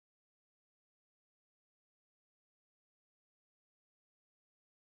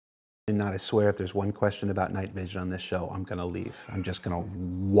Not, I swear, if there's one question about night vision on this show, I'm going to leave. I'm just going to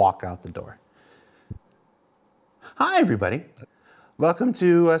walk out the door. Hi, everybody. Welcome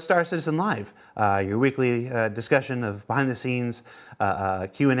to Star Citizen Live, your weekly discussion of behind-the-scenes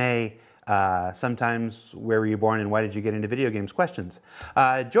Q&A, sometimes where were you born and why did you get into video games questions.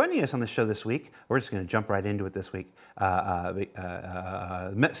 Joining us on the show this week, we're just going to jump right into it this week,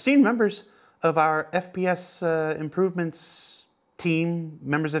 esteemed members of our FPS improvements team,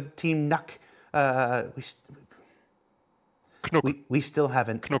 members of Team Nuck. We still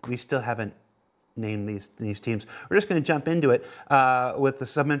haven't named these teams. We're just going to jump into it with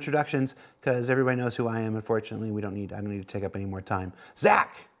some introductions because everybody knows who I am. Unfortunately, I don't need to take up any more time.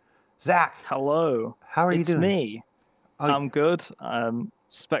 Zach. Hello. How are you doing? It's me. I'm good.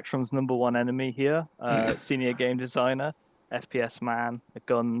 Spectrum's #1 enemy here. Senior game designer, FPS man,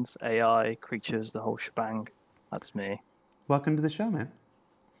 guns, AI, creatures, the whole shebang. That's me. Welcome to the show, man.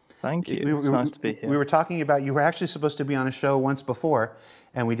 Thank you. It's nice to be here. We were talking about, you were actually supposed to be on a show once before,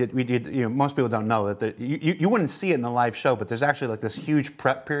 and we did. You know, most people don't know that you wouldn't see it in the live show, but there's actually like this huge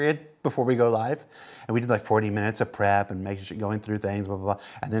prep period before we go live, and we did like 40 minutes of prep and making sure going through things, blah blah blah,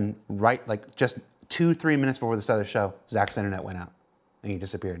 and then like just 2-3 minutes before the start of the show, Zach's internet went out, and he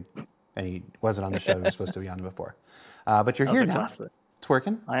disappeared, and he wasn't on the show he was supposed to be on before. But you're here now. Classic. It's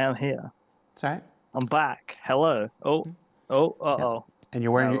working. I am here. It's all right. I'm back. Hello. Oh. Yeah. And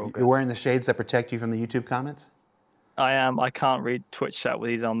you're wearing the shades that protect you from the YouTube comments? I am. I can't read Twitch chat with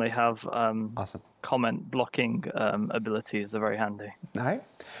these on. They have awesome comment blocking abilities. They're very handy. All right.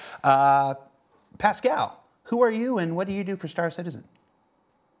 Pascal, who are you and what do you do for Star Citizen?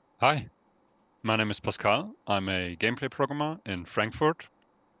 Hi, my name is Pascal. I'm a gameplay programmer in Frankfurt,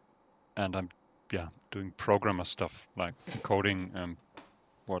 and I'm doing programmer stuff like coding and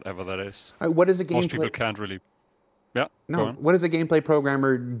whatever that is. All right, what is a gameplay? Most people can't really. Yeah. No. What does a gameplay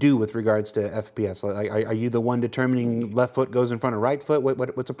programmer do with regards to FPS? Like, are you the one determining left foot goes in front of right foot?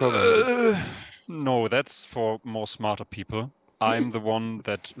 What's a programmer? No, that's for more smarter people. I'm the one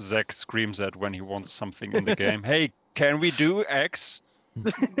that Zach screams at when he wants something in the game. Hey, can we do X?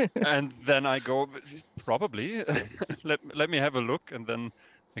 And then I go, probably. let me have a look, and then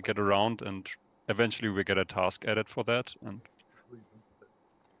I get around, and eventually we get a task added for that. And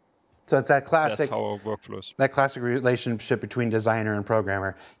so it's that classic. That's how our work flows. That classic relationship between designer and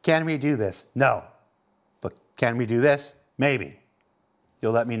programmer. Can we do this? No. But can we do this? Maybe.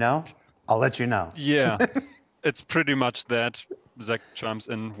 You'll let me know? I'll let you know. Yeah, it's pretty much that. Zach chimes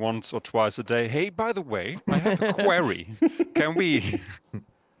in once or twice a day. Hey, by the way, I have a query. Can we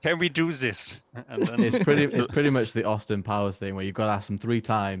do this? And then it's pretty much the Austin Powers thing where you've got to ask them 3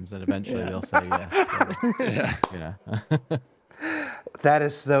 times and eventually they'll say yes. So, you know. That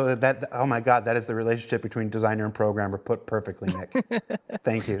is oh my God, that is the relationship between designer and programmer put perfectly, Nick.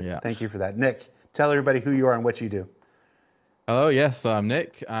 Thank you. Yeah. Thank you for that. Nick, tell everybody who you are and what you do. Hello, yes, so I'm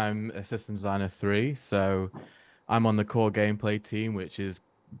Nick. I'm a system designer 3, so I'm on the core gameplay team, which is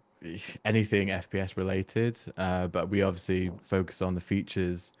anything FPS related, but we obviously focus on the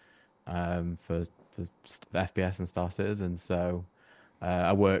features for FPS and Star Citizen, so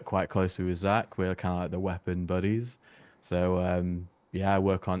I work quite closely with Zach. We're kind of like the weapon buddies. So I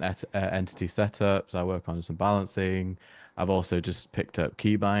work on entity setups, I work on some balancing, I've also just picked up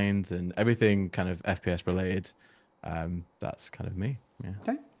keybinds and everything kind of FPS related. That's kind of me. Yeah.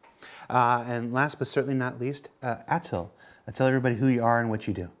 Okay. And last but certainly not least, Atul. Tell everybody who you are and what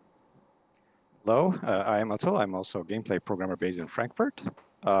you do. Hello, I am Atul. I'm also a gameplay programmer based in Frankfurt.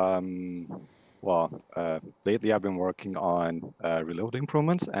 Lately I've been working on reload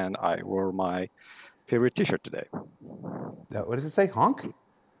improvements, and I wore my favorite T-shirt today. What does it say? Honk?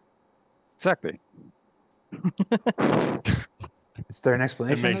 Exactly. Is there an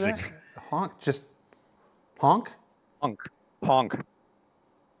explanation? Amazing. Of that? Honk? Just honk? Honk. Honk.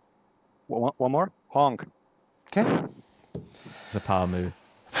 One more? Honk. Okay. It's a power move.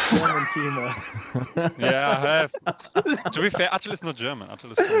 German humor. Yeah, I have. To be fair, Atul is not German.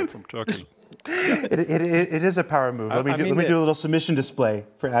 Atul is from Turkey. It is a power move. Let me do a little submission display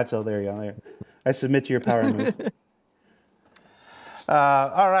for Atul. There you go. There. I submit to your power move.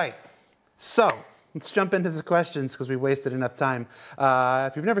 All right. So let's jump into the questions because we wasted enough time.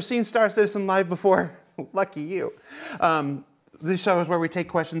 If you've never seen Star Citizen live before, lucky you. This show is where we take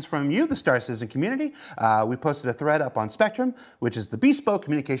questions from you, the Star Citizen community. We posted a thread up on Spectrum, which is the bespoke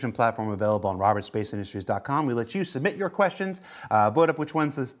communication platform available on robertspaceindustrials.com. We let you submit your questions, vote up which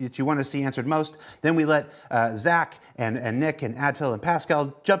ones that you want to see answered most. Then we let Zach and Nick and Adtil and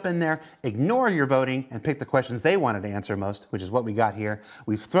Pascal jump in there, ignore your voting, and pick the questions they wanted to answer most, which is what we got here.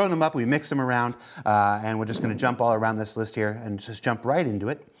 We've thrown them up, we mix them around, and we're just going to jump all around this list here and just jump right into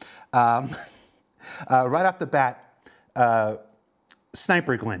it. Right off the bat,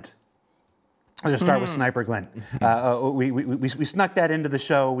 Sniper Glint. I'll just start with Sniper Glint. We snuck that into the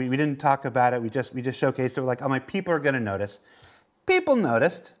show. We didn't talk about it. We just showcased it. We're like, oh, my people are going to notice. People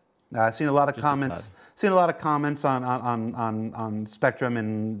noticed. Seen a lot of comments. Seen a lot of comments on Spectrum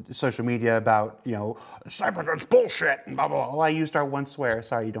and social media about, you know, Sniper Glint's bullshit and blah blah blah. Oh, I used our one swear.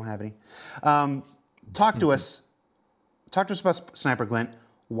 Sorry, you don't have any. Talk to us. Talk to us about Sniper Glint.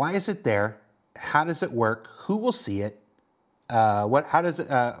 Why is it there? How does it work? Who will see it? How does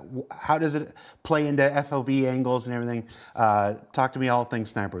it play into FOV angles and everything? Talk to me all things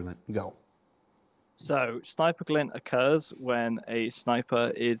Sniper Glint. Go. So Sniper Glint occurs when a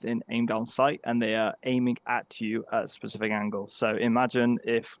sniper is in aim down sight and they are aiming at you at a specific angle. So imagine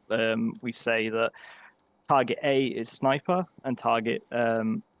if we say that target A is sniper and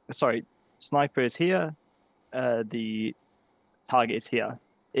sniper is here, the target is here.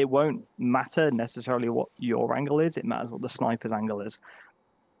 It won't matter necessarily what your angle is. It matters what the sniper's angle is.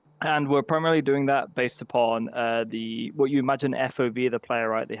 And we're primarily doing that based upon what you imagine FOV of the player,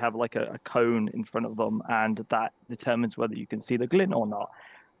 right? They have like a cone in front of them, and that determines whether you can see the glint or not.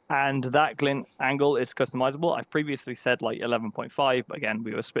 And that glint angle is customizable. I've previously said like 11.5, but again,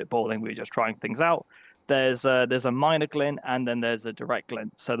 we were spitballing. We were just trying things out. There's a minor glint, and then there's a direct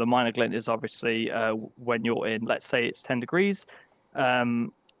glint. So the minor glint is obviously when you're in, let's say it's 10 degrees,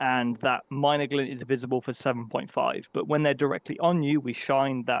 and that minor glint is visible for 7.5. But when they're directly on you, we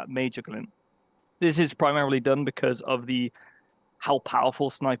shine that major glint. This is primarily done because of how powerful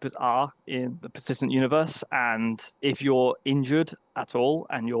snipers are in the persistent universe. And if you're injured at all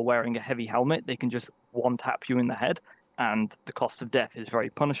and you're wearing a heavy helmet, they can just one-tap you in the head. And the cost of death is very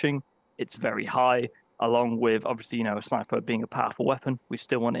punishing. It's very high, along with, obviously, you know, a sniper being a powerful weapon. We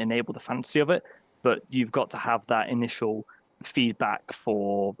still want to enable the fantasy of it, but you've got to have that initial feedback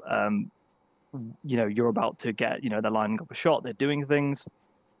for you know, you're about to get, you know, they're lining up a shot, they're doing things,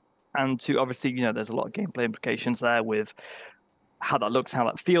 and to obviously, you know, there's a lot of gameplay implications there with how that looks, how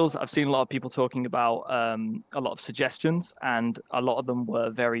that feels. I've seen a lot of people talking about a lot of suggestions, and a lot of them were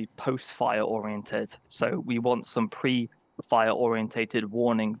very post-fire oriented. So we want some pre-fire orientated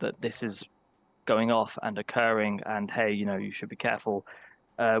warning that this is going off and occurring, and hey, you know, you should be careful.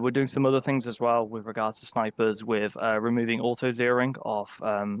 We're doing some other things as well with regards to snipers, with removing auto zeroing off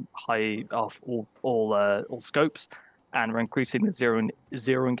all scopes, and we're increasing the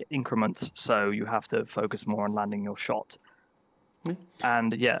zeroing increments, so you have to focus more on landing your shot.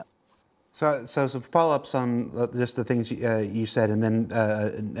 And yeah. So some follow-ups on just the things you said, and then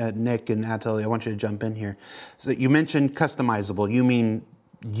Nick and Adtil, I want you to jump in here. So you mentioned customizable. You mean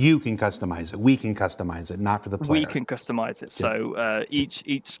you can customize it. We can customize it, not for the player. We can customize it. So each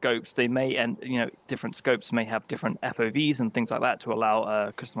scopes, they may, and you know, different scopes may have different FOVs and things like that to allow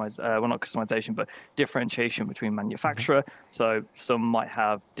not customization, but differentiation between manufacturer. So some might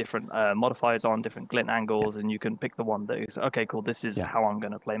have different modifiers on different glint angles, and you can pick the one that is, okay, cool, this is how I'm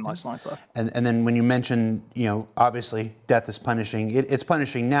going to play my sniper. And then when you mention, you know, obviously death is punishing. It's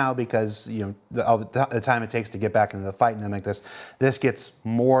punishing now because, you know, all the time it takes to get back into the fight and like this. This gets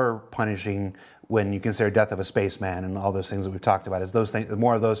more punishing when you consider death of a spaceman and all those things that we've talked about. As those things, the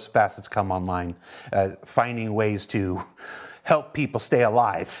more of those facets come online, finding ways to help people stay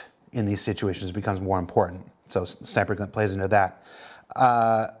alive in these situations becomes more important. So Sniper Glint plays into that.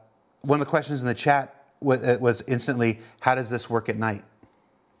 One of the questions in the chat was instantly, how does this work at night?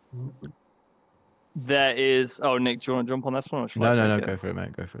 There is. Oh, Nick, do you want to jump on this one? Or no, go for it,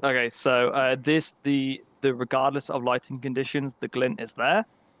 mate. Go for it. Okay, so the regardless of lighting conditions, the glint is there,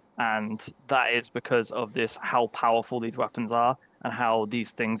 and that is because of how powerful these weapons are and how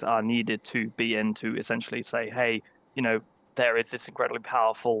these things are needed to be in to essentially say, hey, you know, there is this incredibly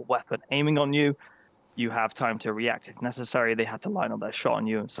powerful weapon aiming on you. You have time to react if necessary. They had to line up their shot on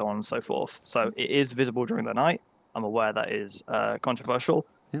you, and so on and so forth. So it is visible during the night. I'm aware that is controversial.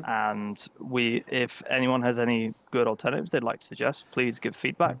 Yeah. And if anyone has any good alternatives they'd like to suggest, please give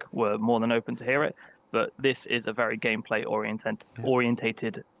feedback. We're more than open to hear it. But this is a very gameplay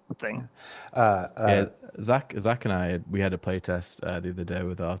orientated thing. Zach and I, we had a playtest the other day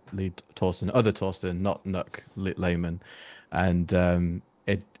with our lead Torsten, not Nuck Layman, and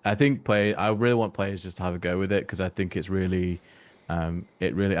I really want players just to have a go with it, because I think it's really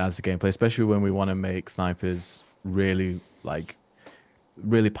It really adds to gameplay, especially when we want to make snipers really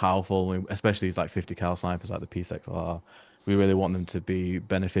really powerful, especially these like 50 cal snipers like the P6R. We really want them to be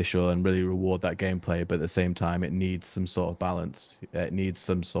beneficial and really reward that gameplay, but at the same time, it needs some sort of balance. It needs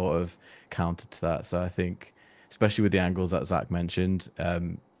some sort of counter to that. So I think, especially with the angles that Zach mentioned,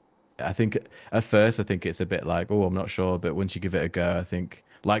 I think at first, I think it's a bit like, oh, I'm not sure. But once you give it a go, I think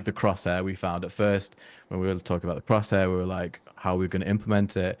like the crosshair we found at first, when we were talking about the crosshair, we were like, how are we going to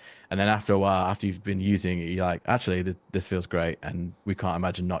implement it? And then after a while, after you've been using it, you're like, actually, this feels great. And we can't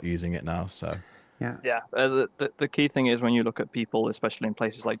imagine not using it now. So. Yeah. Yeah. The key thing is when you look at people, especially in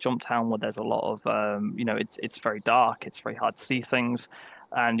places like Jumptown, where there's a lot of, it's very dark, it's very hard to see things,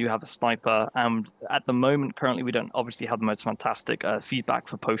 and you have a sniper. And at the moment, currently, we don't obviously have the most fantastic feedback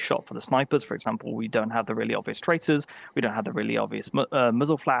for post-shot for the snipers. For example, we don't have the really obvious traitors, we don't have the really obvious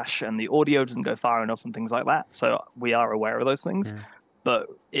muzzle flash, and the audio doesn't go far enough and things like that. So we are aware of those things. Yeah. But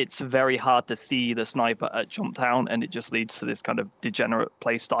it's very hard to see the sniper at Jumptown, and it just leads to this kind of degenerate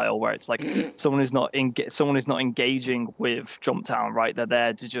play style where it's like someone is not engaging with Jumptown, right? They're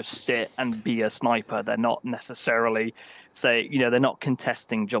there to just sit and be a sniper. They're not necessarily they're not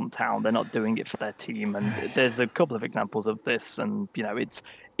contesting Jumptown. They're not doing it for their team. And there's a couple of examples of this, and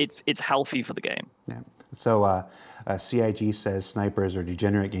it's healthy for the game. Yeah. So CIG says snipers are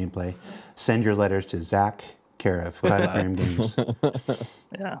degenerate gameplay. Send your letters to Zach. Care of Cloud Games.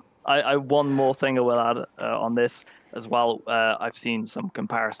 Yeah, I one more thing I will add on this as well. I've seen some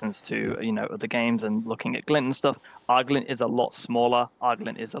comparisons to other games and looking at Glint and stuff. Our Glint is a lot smaller. Our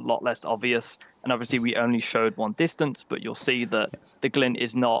Glint is a lot less obvious, and obviously we only showed one distance, but you'll see that the Glint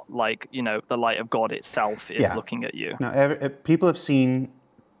is not like the light of God itself is looking at you. Now, people have seen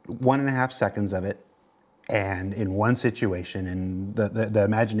 1.5 seconds of it. And in one situation, and the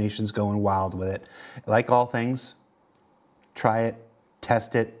imagination's going wild with it. Like all things, try it,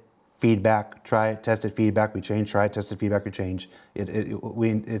 test it, feedback, try it, test it, feedback, we change, try it, test it, feedback, we change.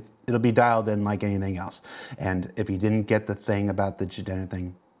 It'll be dialed in like anything else. And if you didn't get the thing about the degenerate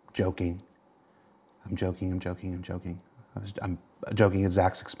thing, I'm joking at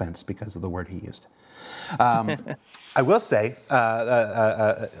Zach's expense because of the word he used. I will say,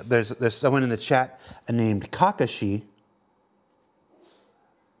 there's someone in the chat named Kakashi.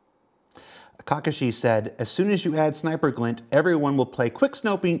 Kakashi said, as soon as you add Sniper Glint, everyone will play quick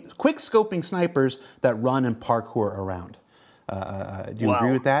scoping snipers that run and parkour around. Do you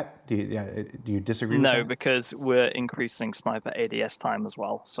agree with that? Do you disagree with that? No, because we're increasing sniper ADS time as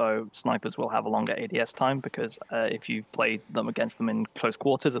well. So snipers will have a longer ADS time because if you've played them against them in close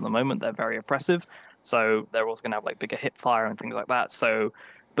quarters at the moment, they're very oppressive. So they're also going to have like bigger hip fire and things like that. So,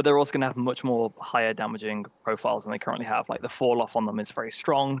 but they're also going to have much more higher damaging profiles than they currently have. Like the fall off on them is very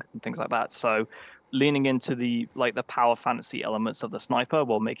strong and things like that. So leaning into the power fantasy elements of the sniper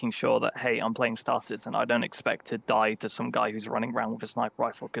while making sure that, hey, I'm playing Star Citizen, I don't expect to die to some guy who's running around with a sniper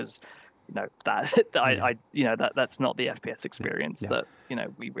rifle because that's not the FPS experience that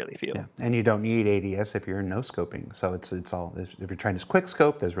we really feel. Yeah. And you don't need ADS if you're no scoping. So it's all, if you're trying to quick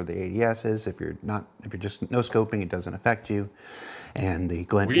scope, there's where the ADS is. If you're just no scoping, it doesn't affect you. And the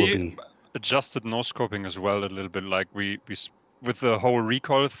Glint will be adjusted no scoping as well a little bit, like we with the whole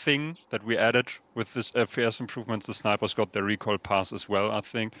recoil thing that we added with this FPS improvements. The snipers got their recoil pass as well, I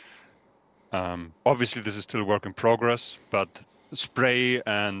think. Obviously, this is still work in progress, but spray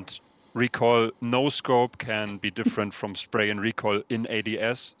and recoil no scope can be different from spray and recoil in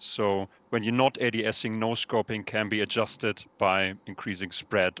ADS. So when you're not ADSing, no scoping can be adjusted by increasing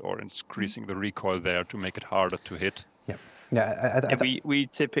spread or increasing the recoil there to make it harder to hit. Yeah. We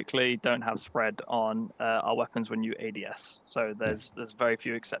typically don't have spread on our weapons when you ADS, so there's very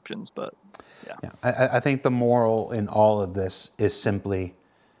few exceptions, but yeah. I think the moral in all of this is simply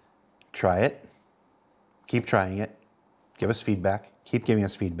try it, keep trying it, give us feedback, keep giving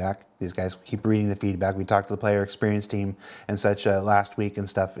us feedback. These guys keep reading the feedback. We talked to the player experience team and such last week and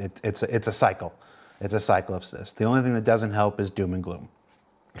stuff. It's a cycle. It's a cycle of this. The only thing that doesn't help is doom and gloom.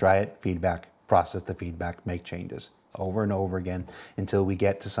 Try it, feedback, process the feedback, make changes over and over again until we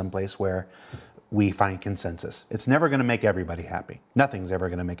get to some place where we find consensus. It's never going to make everybody happy. Nothing's ever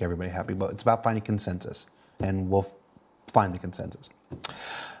going to make everybody happy, but it's about finding consensus, and we'll find the consensus.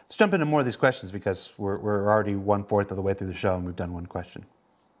 Let's jump into more of these questions because we're already 1/4 of the way through the show and we've done one question.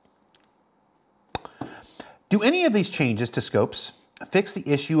 Do any of these changes to scopes fix the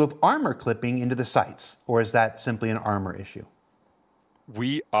issue of armor clipping into the sights, or is that simply an armor issue?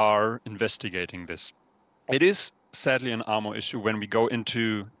 We are investigating this. It is sadly an armor issue. When we go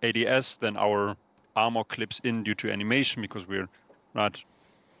into ADS, then our armor clips in due to animation because we're not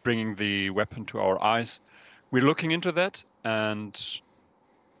bringing the weapon to our eyes. we're looking into that, and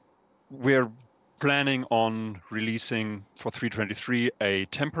we're planning on releasing for 323 a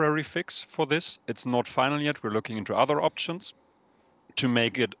temporary fix for this. It's not final yet. We're looking into other options to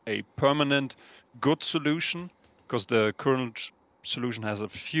make it a permanent, good solution, because the current solution has a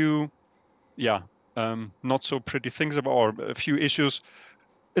few, not so pretty things about, or a few issues.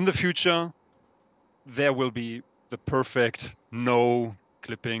 In the future, there will be the perfect no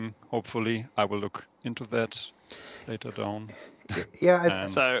clipping. Hopefully, I will look into that later down. Yeah,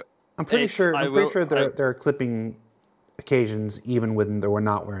 So I'm pretty it's- sure. I I'm pretty will- sure there are clipping occasions even when we're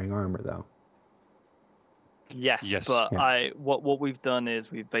not wearing armor, though. Yes, Yes. but Yeah. what we've done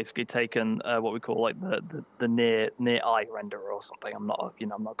is we've basically taken what we call like the near eye renderer or something. I'm not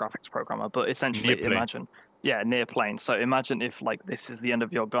I'm not a graphics programmer, but essentially Near plane. imagine near plane. So imagine if like this is the end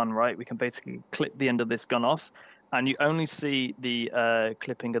of your gun, right? We can basically clip the end of this gun off, and you only see the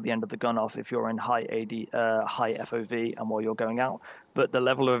clipping at the end of the gun off if you're in high high FOV and while you're going out. But the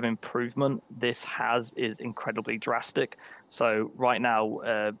level of improvement this has is incredibly drastic. So right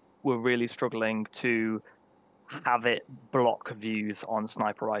now we're really struggling to have it block views on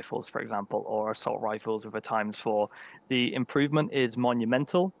sniper rifles, for example, or assault rifles with a ×4. The improvement is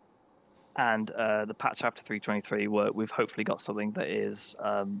monumental, and the patch after 323, we've hopefully got something that is,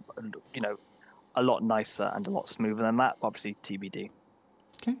 a lot nicer and a lot smoother than that. Obviously, TBD.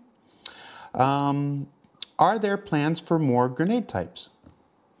 Okay. Are there plans for more grenade types?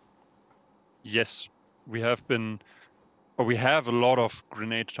 Yes, we have a lot of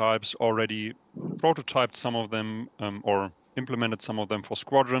grenade types already prototyped some of them or implemented some of them for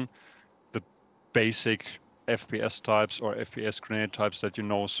Squadron. The basic FPS types or FPS grenade types that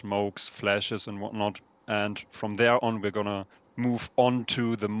smokes, flashes, and whatnot. And from there on, we're gonna move on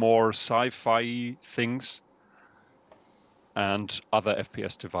to the more sci-fi things and other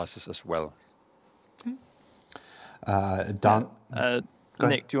FPS devices as well. Don.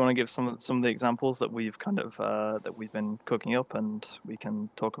 Nick, do you want to give some of the examples that we've kind of that we've been cooking up and we can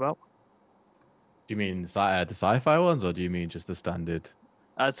talk about? Do you mean the sci-fi ones, or do you mean just the standard?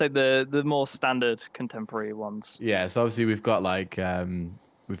 I'd say the more standard contemporary ones. Yeah, so obviously we've got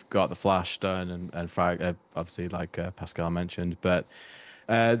we've got the flash stun and frag, obviously like Pascal mentioned, but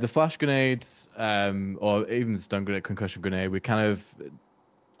the flash grenades or even the stun grenade, concussion grenade, we're kind of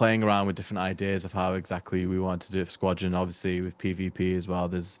playing around with different ideas of how exactly we want to do it for Squadron. Obviously with PvP as well,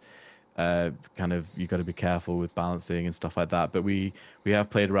 there's kind of you got to be careful with balancing and stuff like that. But we have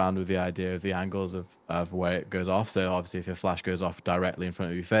played around with the idea of the angles of where it goes off. So obviously if your flash goes off directly in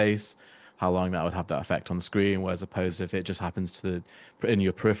front of your face, how long that would have that effect on the screen, whereas opposed to if it just happens to in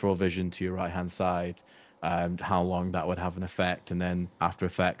your peripheral vision to your right hand side, how long that would have an effect, and then after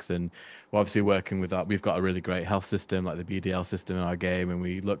effects. And we're obviously working with that. We've got a really great health system like the BDL system in our game, and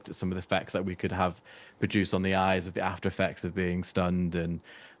we looked at some of the effects that we could have produced on the eyes of the after effects of being stunned and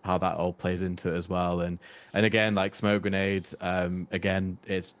how that all plays into it as well. And again, like smoke grenade, again,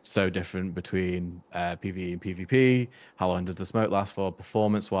 it's so different between PvE and PvP. How long does the smoke last for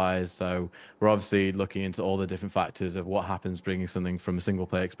performance wise? So we're obviously looking into all the different factors of what happens bringing something from a single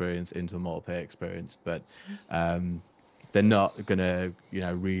player experience into a multiplayer experience. But they're not gonna,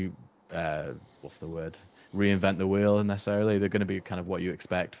 reinvent the wheel necessarily. They're going to be kind of what you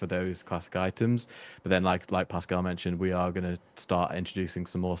expect for those classic items. But then like Pascal mentioned, we are going to start introducing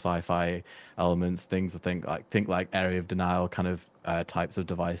some more sci-fi elements, things I think like area of denial kind of types of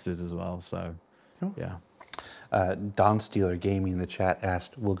devices as well. So yeah. Don Steeler Gaming in the chat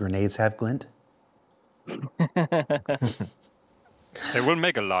asked, will grenades have glint? They will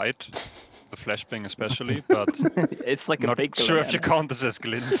make a light, the flashbang especially, but It's like a not big sure glint, if you count this as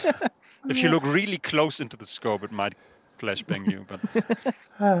glint. If you look really close into the scope, it might flashbang you. But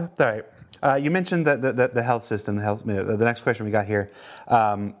All right. You mentioned that the health system, the next question we got here.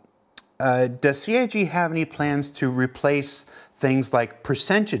 Does CIG have any plans to replace things like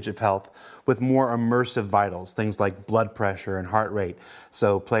percentage of health with more immersive vitals, things like blood pressure and heart rate,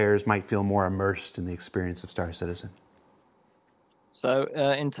 so players might feel more immersed in the experience of Star Citizen? So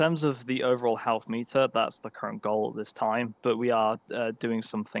in terms of the overall health meter, that's the current goal at this time. But we are doing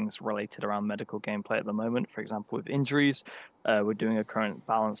some things related around medical gameplay at the moment. For example, with injuries, we're doing a current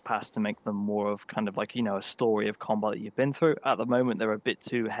balance pass to make them more of kind of like, a story of combat that you've been through. At the moment, they're a bit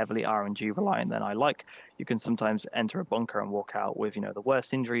too heavily RNG reliant than I like. You can sometimes enter a bunker and walk out with, the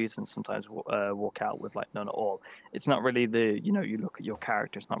worst injuries, and sometimes walk out with like none at all. It's not really you look at your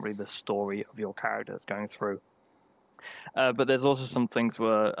character, it's not really the story of your character that's going through. But there's also some things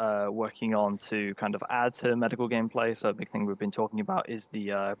we're working on to kind of add to medical gameplay. So a big thing we've been talking about is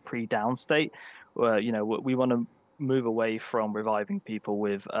the pre-down state, where we want to move away from reviving people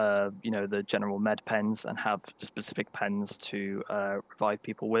with, the general med pens and have specific pens to revive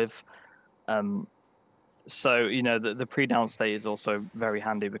people with. So the pre-down state is also very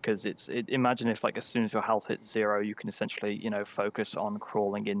handy because imagine if like as soon as your health hits 0, you can essentially focus on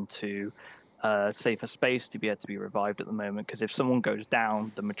crawling into safer space to be able to be revived at the moment. Because if someone goes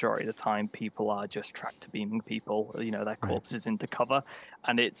down, the majority of the time people are just tractor beaming people, their corpses into cover,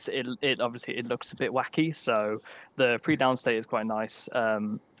 and it obviously it looks a bit wacky. So the pre-down state is quite nice,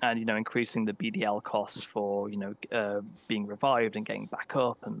 and increasing the BDL costs for being revived and getting back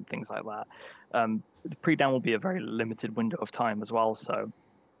up and things like that. The pre-down will be a very limited window of time as well, so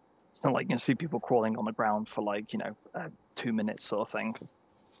it's not like you see people crawling on the ground for 2 minutes sort of thing.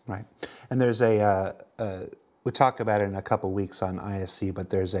 Right, and there's we'll talk about it in a couple weeks on ISC,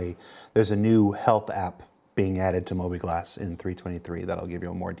 but there's a new health app being added to mobiGlas in 3.23 that'll give you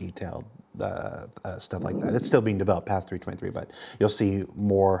a more detailed stuff like that. It's still being developed past 3.23, but you'll see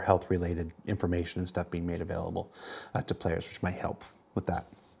more health-related information and stuff being made available to players, which might help with that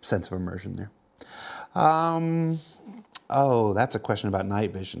sense of immersion there. Oh, that's a question about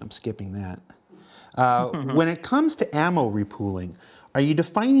night vision. I'm skipping that. When it comes to ammo repooling, are you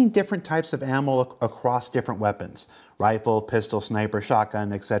defining different types of ammo across different weapons? Rifle, pistol, sniper,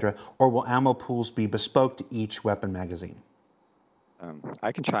 shotgun, etc. Or will ammo pools be bespoke to each weapon magazine?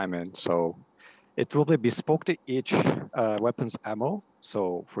 I can chime in. So it will be bespoke to each weapon's ammo.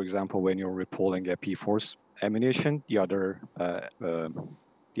 So for example, when you're repooling a P-Force ammunition, the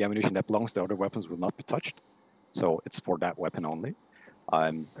ammunition that belongs to other weapons will not be touched. So it's for that weapon only.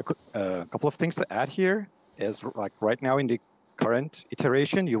 A couple of things to add here is like right now in the current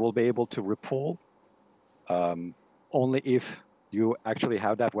iteration, you will be able to repool only if you actually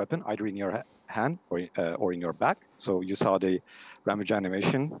have that weapon either in your hand or in your back. So you saw the damage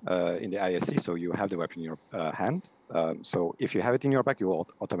animation in the ISC, so you have the weapon in your hand. So if you have it in your back, you will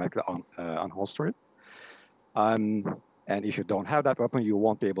automatically unholster it. And if you don't have that weapon, you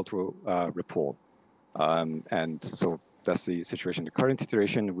won't be able to repool. And so that's the situation. The current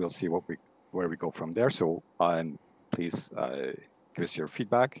iteration, we'll see where we go from there. So please give us your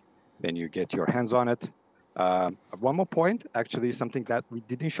feedback when you get your hands on it. One more point, actually something that we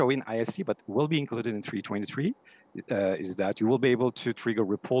didn't show in ISC, but will be included in 3.23, is that you will be able to trigger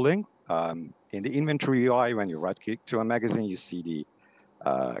repooling. In the inventory UI, when you right-click to a magazine, you see the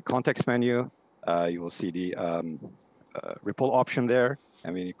context menu. You will see the repool option there,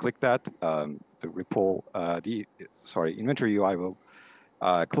 and when you click that, the repool, inventory UI will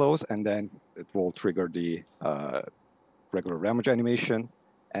close, and then it will trigger the regular damage animation.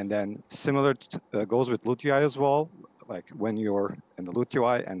 And then similar goes with loot UI as well, like when you're in the loot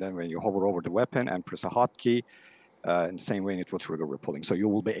UI, and then when you hover over the weapon and press a hotkey, in the same way it will trigger repooling. So you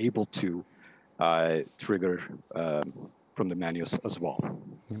will be able to trigger from the menus as well.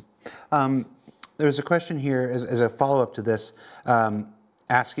 There's a question here as a follow-up to this,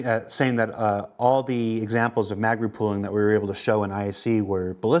 saying that all the examples of mag repooling that we were able to show in ISC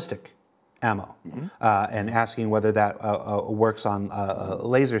were ballistic ammo, and asking whether that works on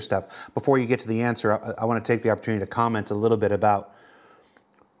laser stuff. Before you get to the answer, I want to take the opportunity to comment a little bit about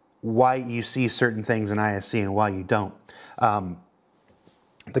why you see certain things in ISC and why you don't.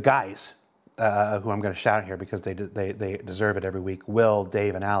 The guys, who I'm going to shout here because they deserve it every week, Will,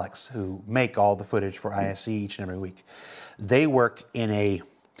 Dave, and Alex, who make all the footage for ISC each and every week, they work in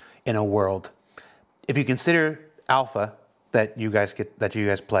a world. If you consider Alpha that you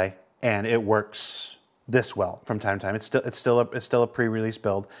guys play, and it works this well from time to time. It's still a pre-release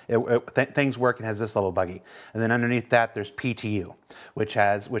build. Things work and has this level buggy. And then underneath that, there's PTU,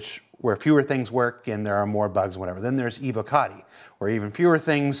 where fewer things work and there are more bugs and whatever. Then there's Evocati, where even fewer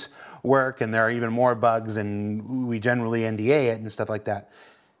things work and there are even more bugs, and we generally NDA it and stuff like that.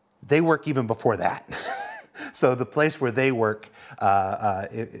 They work even before that. So the place where they work,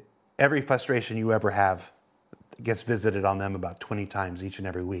 every frustration you ever have gets visited on them about 20 times each and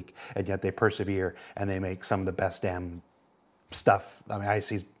every week, and yet they persevere and they make some of the best damn stuff. I mean,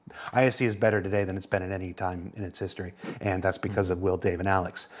 ISC is better today than it's been at any time in its history, and that's because of Will, Dave, and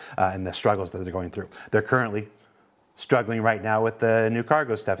Alex and the struggles that they're going through. They're currently struggling right now with the new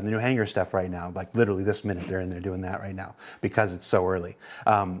cargo stuff and the new hangar stuff right now. Like literally this minute, they're in there doing that right now because it's so early.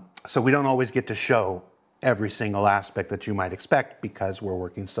 So we don't always get to show every single aspect that you might expect because we're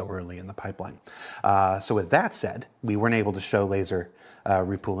working so early in the pipeline. So with that said, we weren't able to show laser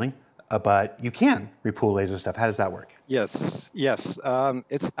repooling, but you can repool laser stuff. How does that work? Yes.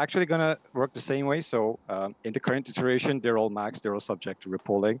 It's actually going to work the same way. So in the current iteration, they're all max, they're all subject to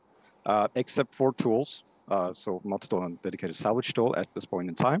repooling, except for tools. So multi-tool and dedicated salvage tool at this point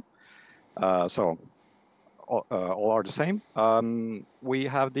in time. So all are the same. We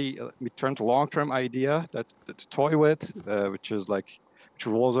have the midterm to long-term idea to toy with, which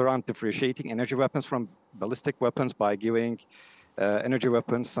revolves around differentiating energy weapons from ballistic weapons by giving energy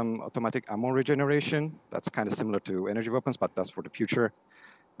weapons some automatic ammo regeneration. That's kind of similar to energy weapons, but that's for the future.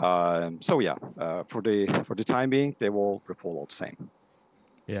 So yeah, for the time being, they will report all the same.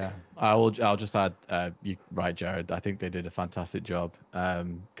 Yeah, I'll just add, you right, Jared. I think they did a fantastic job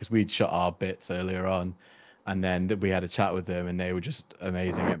because we'd shot our bits earlier on, and then we had a chat with them, and they were just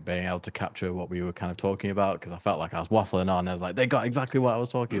amazing at being able to capture what we were kind of talking about. Because I felt like I was waffling on. I was like, they got exactly what I was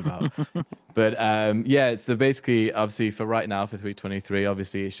talking about. But yeah, so basically, obviously, for right now for 323,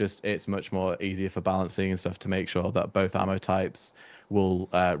 obviously, it's much more easier for balancing and stuff to make sure that both ammo types will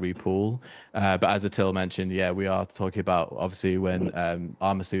repool. But as Attila mentioned, yeah, we are talking about obviously when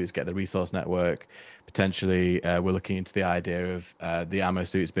armor suits get the resource network, potentially we're looking into the idea of the ammo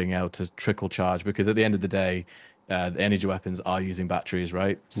suits being able to trickle charge, because at the end of the day, the energy weapons are using batteries,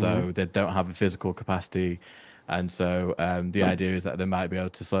 right? So they don't have a physical capacity. And so the idea is that they might be able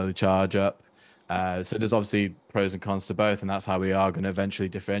to slowly charge up. So there's obviously pros and cons to both, and that's how we are going to eventually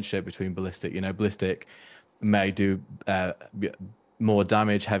differentiate between ballistic. You know, ballistic may do more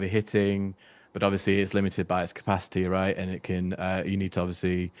damage, heavy hitting, but obviously it's limited by its capacity, right? And it can you need to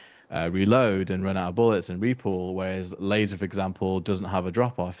obviously reload and run out of bullets and repool, whereas laser, for example, doesn't have a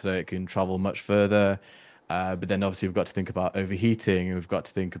drop off, so it can travel much further. But then obviously we've got to think about overheating, and we've got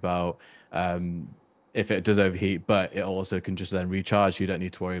to think about if it does overheat, but it also can just then recharge. You don't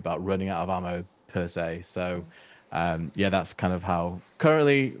need to worry about running out of ammo per se. So yeah, that's kind of how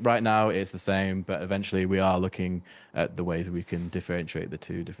currently right now it's the same, but eventually we are looking at the ways we can differentiate the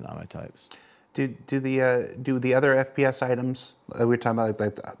two different ammo types. Do the other FPS items we were talking about,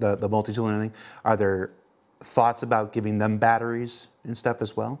 like the multi-tool and everything, are there thoughts about giving them batteries and stuff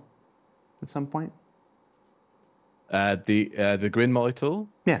as well at some point? The Grin multi-tool?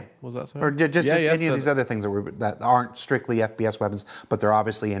 Yeah. What was that, sorry? Or just any of these other things that aren't strictly FPS weapons, but they're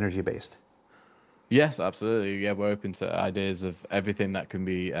obviously energy based. Yes, absolutely. Yeah, we're open to ideas of everything that can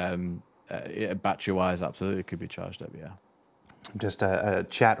be battery-wise. Absolutely, could be charged up. Yeah. Just a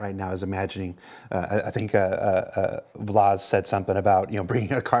chat right now is imagining. I think Vlad said something about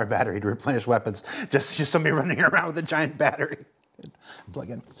bringing a car battery to replenish weapons. Just somebody running around with a giant battery. Plug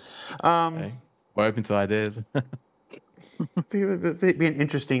in. Hey, we're open to ideas. Be an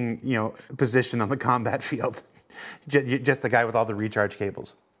interesting position on the combat field. Just the guy with all the recharge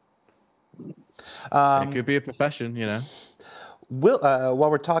cables. It could be a profession,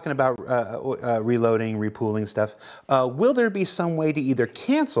 While we're talking about reloading, repooling stuff, will there be some way to either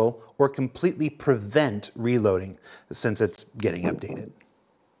cancel or completely prevent reloading since it's getting updated?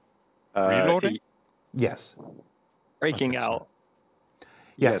 Reloading? Yes. Breaking out.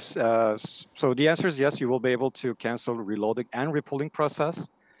 Yes. So the answer is yes. You will be able to cancel reloading and repooling process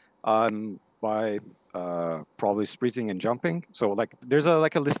by probably sprinting and jumping. So there's a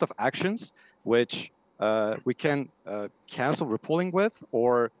list of actions which we can cancel repooling with,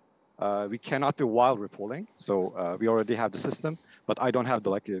 or we cannot do while repooling. So we already have the system, but I don't have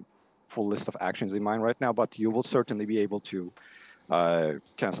a full list of actions in mind right now. But you will certainly be able to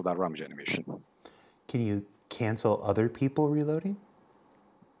cancel that ramage animation. Can you cancel other people reloading?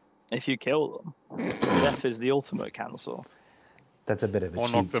 If you kill them, death is the ultimate cancel. That's a bit of a cheat.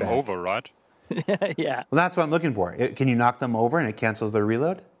 Or knock them over, right? Yeah. Well, that's what I'm looking for. Can you knock them over and it cancels their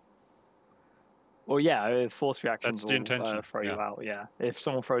reload? Well, yeah, force reactions That's the intention. will throw you out, yeah. If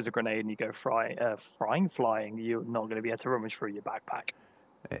someone throws a grenade and you go flying, you're not going to be able to rummage through your backpack.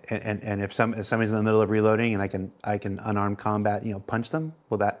 And if somebody's in the middle of reloading and I can unarmed combat, punch them,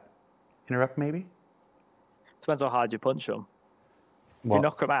 will that interrupt maybe? Depends how hard you punch them. Well, you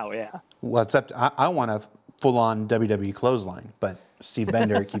knock them out, yeah. Well, except I want a full-on WWE clothesline, but Steve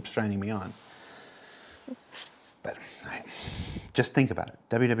Bender keeps shining me on. But just think about it,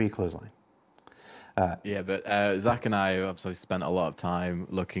 WWE clothesline. Yeah, but Zach and I have obviously spent a lot of time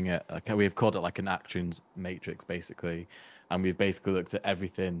looking at, we've called it an actions matrix, basically. And we've basically looked at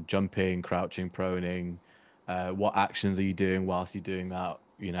everything: jumping, crouching, proning, what actions are you doing whilst you're doing that,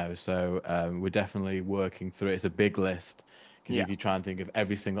 So we're definitely working through it. It's a big list. Because if you try and think of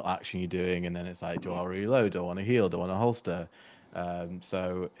every single action you're doing, and then it's like, do I reload? Do I want to heal? Do I want to holster?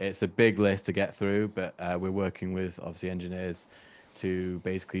 So it's a big list to get through, but we're working with, obviously, engineers to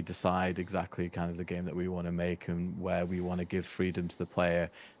basically decide exactly kind of the game that we want to make and where we want to give freedom to the player,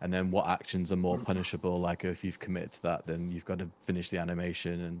 and then what actions are more punishable. Like if you've committed to that, then you've got to finish the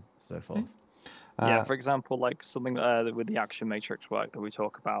animation and so forth. Yeah, for example, something with the action matrix work that we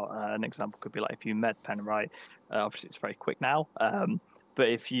talk about, an example could be if you med pen, right? Obviously, it's very quick now, But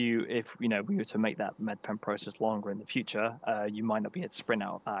if we were to make that medpen process longer in the future, you might not be able to sprint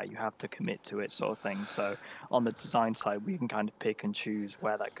out of that. You have to commit to it, sort of thing. So on the design side, we can kind of pick and choose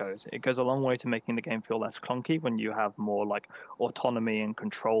where that goes. It goes a long way to making the game feel less clunky when you have more like autonomy and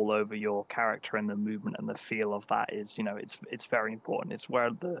control over your character, and the movement and the feel of that is, it's very important. It's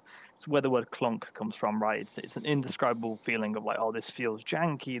where the word clunk comes from, right? It's an indescribable feeling of like, oh, this feels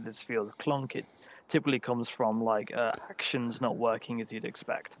janky, this feels clunk. It typically comes from like actions not working as you'd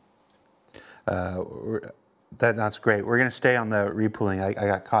expect. That's great. We're going to stay on the repooling. I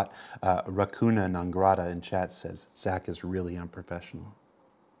got caught. Racuna Nangrata in chat says Zach is really unprofessional.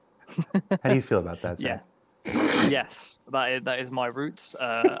 How do you feel about that, Zach? Yes, that is my roots.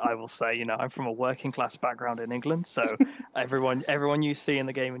 I will say, I'm from a working class background in England, so everyone you see in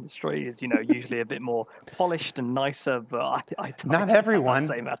the game industry is, usually a bit more polished and nicer. But I not everyone. Have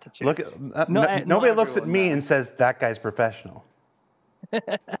the same attitude. Look, nobody looks at me and says that guy's professional. Been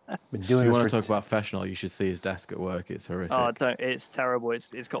doing if you want to talk about professional, you should see his desk at work. It's horrific. Oh, it's terrible.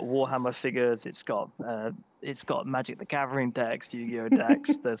 It's got Warhammer figures. It's got Magic the Gathering decks, Yu-Gi-Oh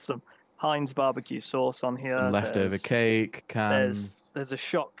decks. There's some Heinz barbecue sauce on here. Some leftover cake, cans. There's a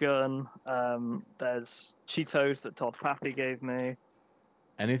shotgun. There's Cheetos that Todd Pappy gave me.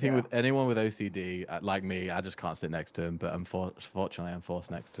 With anyone with OCD like me, I just can't sit next to him. But unfortunately, I'm forced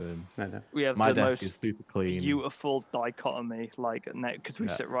next to him. We have my the desk most is super clean. Beautiful dichotomy, like because we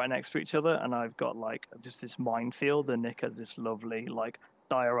sit right next to each other, and I've got like just this minefield, and Nick has this lovely like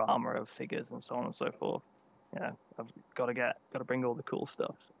diorama of figures and so on and so forth. Yeah, I've got to bring all the cool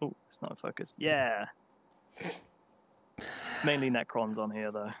stuff. Oh, it's not focused. Yeah. Mainly Necrons on here,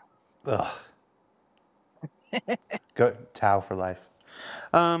 though. Ugh. Go Tau for life.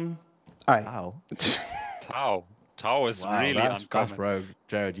 All right. Tau is really that's uncommon. Rogue.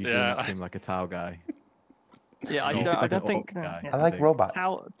 Jared, you do not seem like a Tau guy. Yeah, I don't think. I like robots.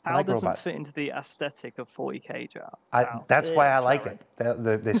 Tau doesn't fit into the aesthetic of 40k, Jared. That's why I like it.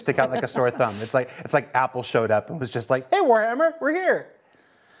 They stick out like a sore thumb. It's like Apple showed up and was just like, "Hey, Warhammer, we're here."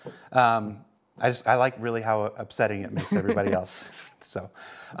 I like really how upsetting it makes everybody else. So,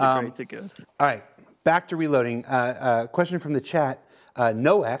 great to good. All right, back to reloading. Question from the chat.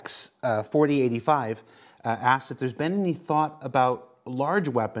 NoX 4085 asks if there's been any thought about large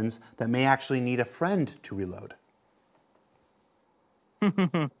weapons that may actually need a friend to reload.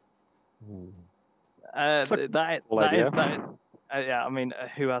 Yeah, I mean,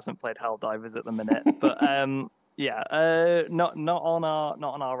 who hasn't played Helldivers at the minute? But not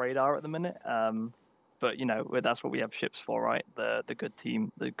on our radar at the minute. But that's what we have ships for, right? The good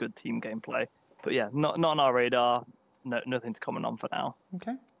team gameplay. But yeah, not on our radar. Nothing to comment on for now.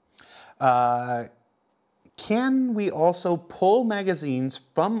 Okay. Can we also pull magazines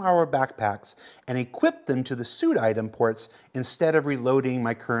from our backpacks and equip them to the suit item ports instead of reloading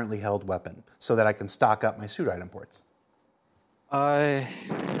my currently held weapon so that I can stock up my suit item ports?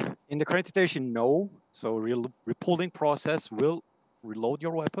 In the current iteration, no. So repulling process will reload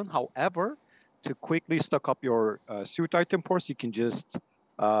your weapon. However, to quickly stock up your suit item ports, you can just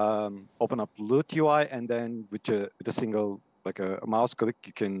open up Loot UI, and then with a single a mouse click,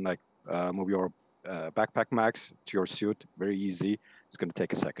 you can move your backpack max to your suit. Very easy. It's going to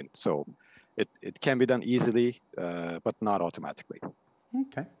take a second. So it can be done easily, but not automatically.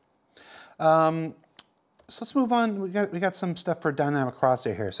 Okay. So let's move on. We got some stuff for Dynamic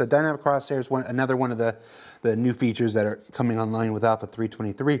Crosshair here. So Dynamic Crosshair is another one of the new features that are coming online with Alpha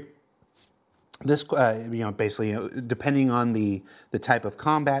 3.23. This, basically, depending on the type of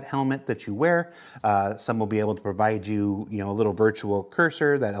combat helmet that you wear, some will be able to provide you, a little virtual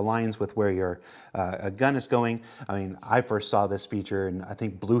cursor that aligns with where your gun is going. I mean, I first saw this feature in, I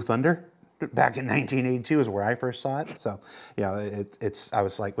think, Blue Thunder back in 1982 is where I first saw it. So, I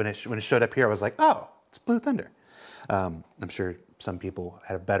was like, when it showed up here, I was like, oh, it's Blue Thunder. I'm sure some people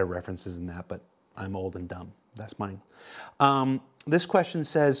have better references than that, but I'm old and dumb. That's mine. This question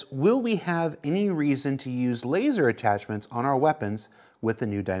says, will we have any reason to use laser attachments on our weapons with the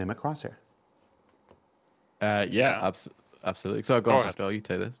new Dynamic Crosshair? Absolutely. So go on, Pascal, you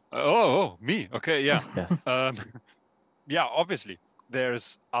take this. Oh, me? Okay, yeah. Yes. Yeah, obviously.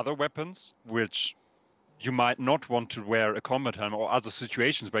 There's other weapons which you might not want to wear a combat helmet, or other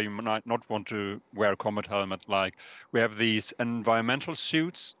situations where you might not want to wear a combat helmet. Like we have these environmental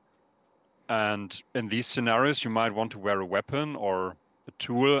suits, and in these scenarios, you might want to wear a weapon or a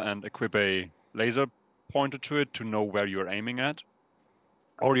tool and equip a laser pointer to it to know where you're aiming at.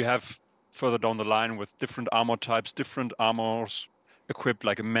 Or you have further down the line with different armor types, different armors equipped,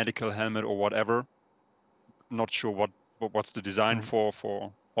 like a medical helmet or whatever. Not sure what's the design for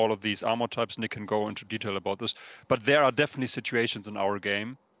all of these armor types. Nick can go into detail about this, but there are definitely situations in our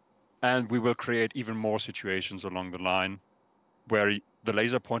game, and we will create even more situations along the line where the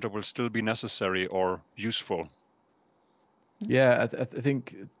laser pointer will still be necessary or useful. Yeah, I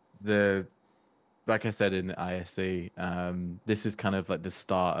think like I said in the ISC, this is kind of like the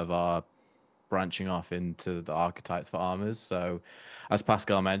start of our branching off into the archetypes for armors. So, as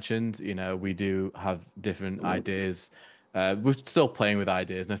Pascal mentioned, we do have different ideas. We're still playing with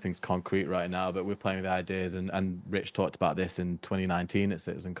ideas. Nothing's concrete right now, but we're playing with ideas. And Rich talked about this in 2019 at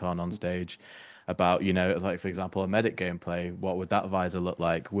CitizenCon on stage about, like, for example, a medic gameplay. What would that visor look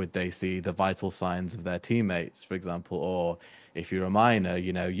like? Would they see the vital signs of their teammates, for example? Or if you're a miner,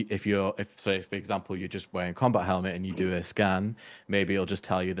 if for example, you're just wearing a combat helmet and you do a scan, maybe it'll just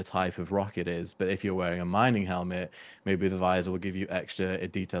tell you the type of rock it is. But if you're wearing a mining helmet, maybe the visor will give you extra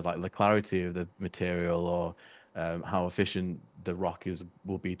details like the clarity of the material or how efficient the rock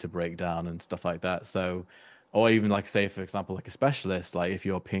will be to break down and stuff like that. So, or even like say, for example, like a specialist, like if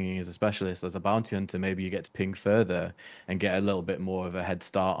you're pinging as a specialist, as a bounty hunter, maybe you get to ping further and get a little bit more of a head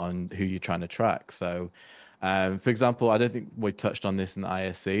start on who you're trying to track. So, for example, I don't think we touched on this in the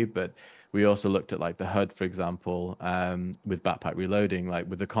ISC, but we also looked at like the HUD, for example, with backpack reloading. Like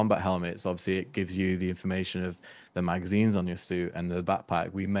with the combat helmets, obviously it gives you the information of the magazines on your suit, and the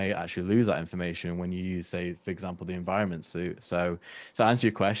backpack, we may actually lose that information when you use, say, for example, the environment suit. So to answer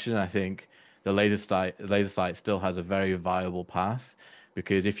your question, I think the laser sight still has a very viable path,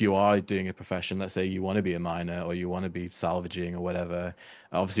 because if you are doing a profession, let's say you want to be a miner or you want to be salvaging or whatever,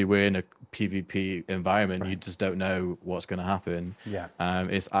 obviously we're in a PvP environment. You just don't know what's going to happen. Yeah.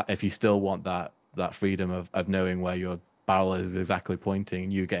 It's if you still want that freedom of knowing where your barrel is exactly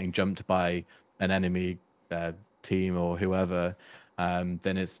pointing, you getting jumped by an enemy team or whoever,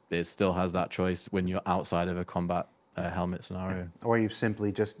 then it still has that choice when you're outside of a combat helmet scenario. Or you've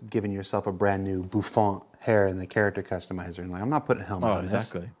simply just given yourself a brand new bouffant hair in the character customizer, and like, I'm not putting a helmet on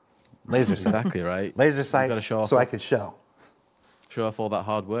exactly. this. Laser sight. Exactly right. Laser sight, gotta show off so I could show off all that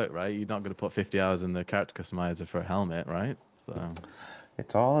hard work, right? You're not going to put 50 hours in the character customizer for a helmet, right? So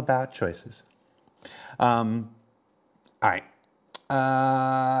it's all about choices. All right.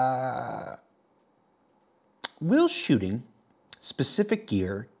 Will shooting specific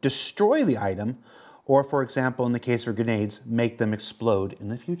gear destroy the item, or, for example, in the case of grenades, make them explode in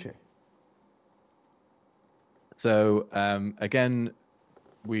the future? So again,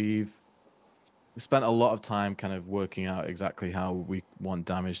 we've spent a lot of time kind of working out exactly how we want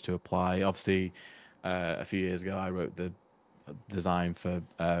damage to apply. Obviously, a few years ago, I wrote the design for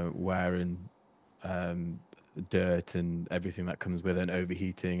wearing dirt and everything that comes with it, and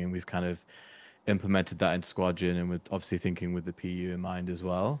overheating, and we've kind of implemented that in Squadron, and with obviously thinking with the PU in mind as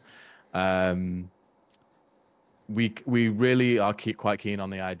well. We really are quite keen on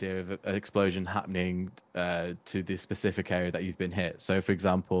the idea of an explosion happening to the specific area that you've been hit. So, for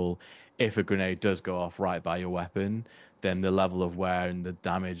example, if a grenade does go off right by your weapon, then the level of wear and the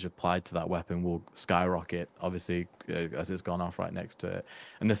damage applied to that weapon will skyrocket, obviously, as it's gone off right next to it.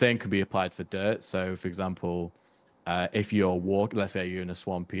 And the same could be applied for dirt. So, for example, if let's say you're in a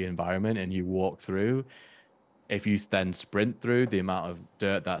swampy environment and you walk through, if you then sprint through, the amount of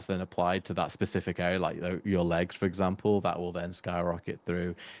dirt that's then applied to that specific area, like your legs, for example, that will then skyrocket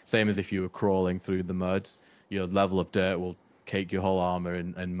through. Same as if you were crawling through the mud, your level of dirt will cake your whole armor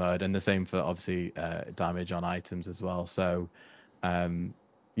in mud, and the same for obviously damage on items as well. So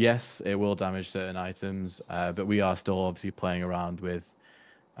yes, it will damage certain items, but we are still obviously playing around with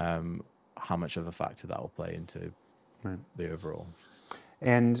how much of a factor that will play into the overall.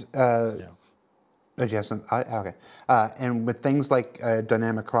 And Yeah. oh, do you have some? Okay. And with things like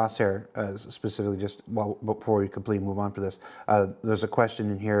dynamic crosshair, specifically, just before we completely move on for this, there's a question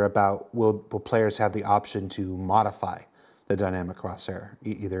in here about will players have the option to modify the dynamic crosshair,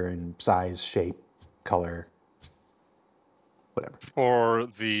 either in size, shape, color, whatever?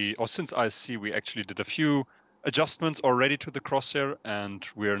 Since IC, we actually did a few adjustments already to the crosshair, and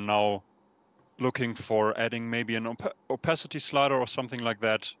we're now looking for adding maybe an opacity slider or something like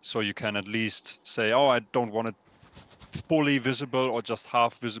that, so you can at least say, oh, I don't want it fully visible or just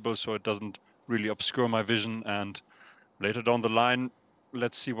half visible, so it doesn't really obscure my vision. And later down the line,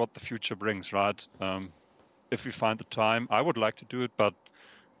 let's see what the future brings, right? If we find the time, I would like to do it, but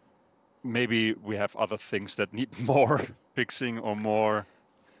maybe we have other things that need more fixing or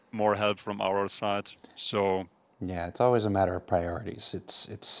more help from our side. So yeah, it's always a matter of priorities. It's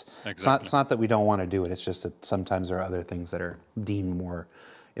exactly. it's not that we don't want to do it. It's just that sometimes there are other things that are deemed more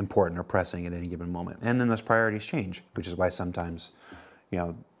important or pressing at any given moment. And then those priorities change, which is why sometimes,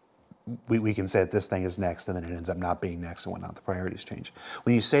 we can say that this thing is next, and then it ends up not being next and whatnot. The priorities change.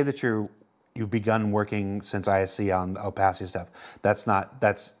 When you say that you've begun working since ISC on the opacity stuff,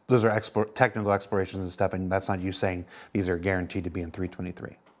 those are technical explorations and stuff, and that's not you saying these are guaranteed to be in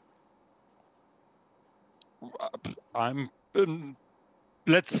 323.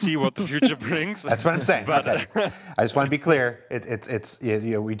 Let's see what the future brings. That's what I'm saying. But, okay. I just want to be clear.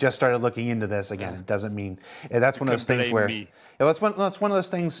 We just started looking into this again. It doesn't mean that's one of those things where it's one of those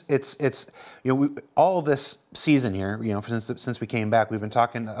things. All of this season here, since we came back, we've been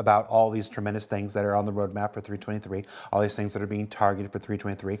talking about all these tremendous things that are on the roadmap for 323. All these things that are being targeted for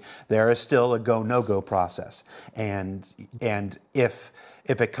 323. There is still a go no go process, and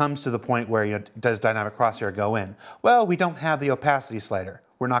if it comes to the point where does dynamic crosshair go in? Well, we don't have the opacity slider.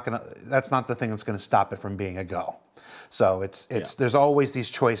 We're not gonna. That's not the thing that's going to stop it from being a go. So there's always these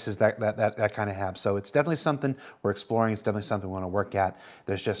choices that kind of have. So it's definitely something we're exploring. It's definitely something we want to work at.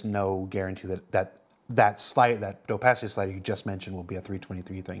 There's just no guarantee that opacity slider you just mentioned will be a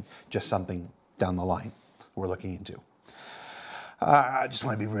 323 thing. Just something down the line we're looking into. I just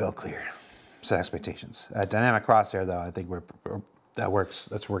want to be real clear. Set expectations. Dynamic crosshair, though, I think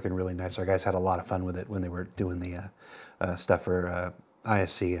that's working really nice. Our guys had a lot of fun with it when they were doing the stuff for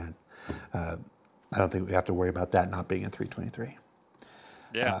ISC, and I don't think we have to worry about that not being a 323.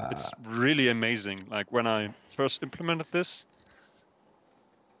 Yeah, it's really amazing. Like when I first implemented this,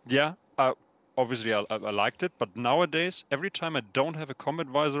 obviously I liked it, but nowadays, every time I don't have a combat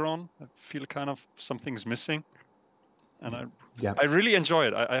visor on, I feel kind of something's missing, and I really enjoy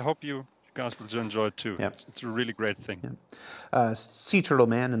it. I hope you guys will enjoy it too. Yep. It's a really great thing. Yep. Sea Turtle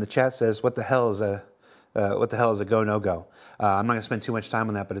Man in the chat says, "What the hell is a go no go?" I'm not going to spend too much time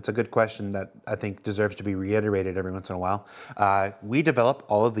on that, but it's a good question that I think deserves to be reiterated every once in a while. We develop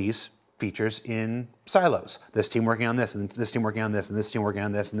all of these features in silos. This team working on this, and this team working on this, and this team working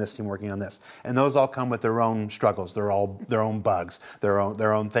on this, and this team working on this, and those all come with their own struggles, their own bugs, their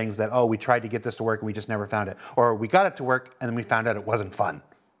own things that we tried to get this to work and we just never found it, or we got it to work and then we found out it wasn't fun.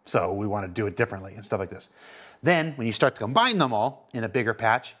 So we want to do it differently and stuff like this. Then, when you start to combine them all in a bigger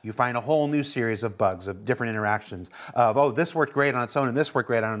patch, you find a whole new series of bugs, of different interactions, of, this worked great on its own and this worked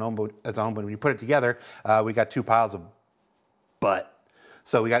great on its own, but when you put it together, we got two piles of butt.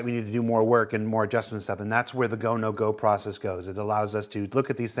 So we need to do more work and more adjustment and stuff, and that's where the go, no go process goes. It allows us to look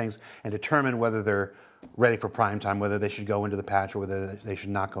at these things and determine whether they're ready for prime time, whether they should go into the patch or whether they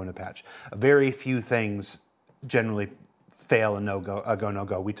should not go into patch. Very few things generally fail a go no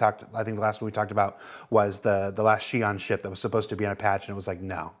go. I think the last one we talked about was the last Xi'an ship that was supposed to be on a patch, and it was like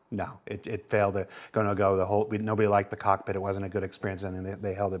no, it failed to go no go. Nobody liked the cockpit. It wasn't a good experience, and then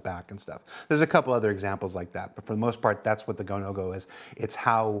they held it back and stuff. There's a couple other examples like that, but for the most part, that's what the go no go is. It's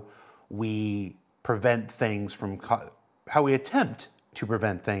how we prevent things from how we attempt to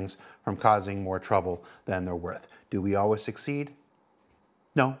prevent things from causing more trouble than they're worth. Do we always succeed?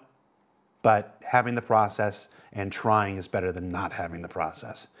 No. But having the process and trying is better than not having the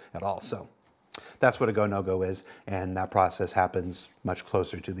process at all. So that's what a go no go is, and that process happens much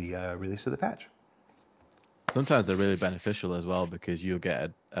closer to the release of the patch. Sometimes they're really beneficial as well, because you'll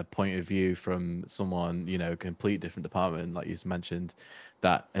get a point of view from someone, a complete different department, like you mentioned,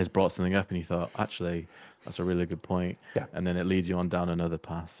 that has brought something up and you thought, actually, that's a really good point. Yeah. And then it leads you on down another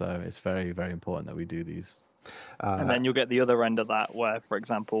path. So it's very, very important that we do these. And then you'll get the other end of that where, for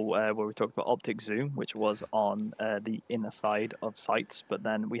example, where we talked about optic zoom, which was on the inner side of sites, but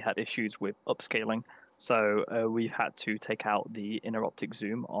then we had issues with upscaling. So we've had to take out the inner optic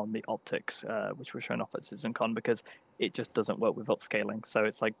zoom on the optics, which was shown off at CitizenCon, because it just doesn't work with upscaling. So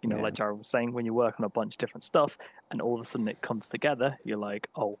it's like, like Jared was saying, when you work on a bunch of different stuff and all of a sudden it comes together, you're like,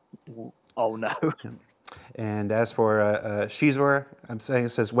 oh no. Yeah. And as for Shizor, I'm saying, it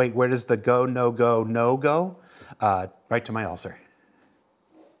says, wait, where does the go, no go, no go? Right to my ulcer.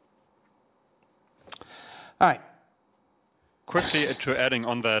 All right. Quickly to adding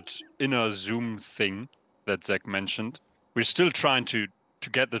on that inner zoom thing that Zach mentioned, we're still trying to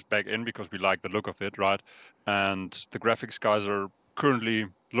get this back in because we like the look of it, right? And the graphics guys are currently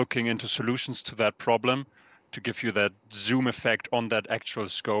looking into solutions to that problem to give you that zoom effect on that actual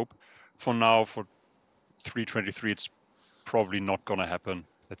scope. For now, for 323, it's probably not going to happen.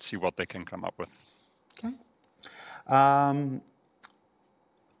 Let's see what they can come up with. Okay. I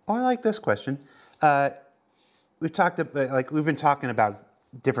like this question. We've been talking about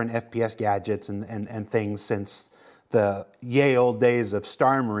different FPS gadgets and things since the yay old days of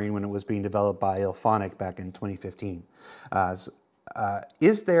Star Marine when it was being developed by Ilphonic back in 2015.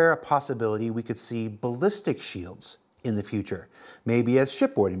 Is there a possibility we could see ballistic shields in the future, maybe as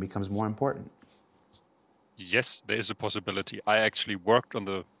shipboarding becomes more important? Yes, there is a possibility. I actually worked on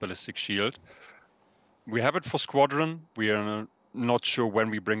the ballistic shield. We have it for Squadron. We are not sure when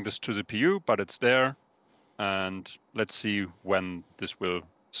we bring this to the PU, but it's there. And let's see when this will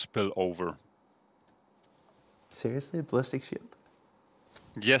spill over. Seriously, a ballistic shield?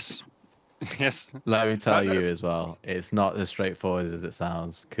 Yes. Yes. Let me tell you as well, it's not as straightforward as it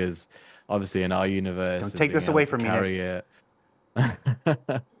sounds, because obviously in our universe, Don't and take being this away able to from me, carry it,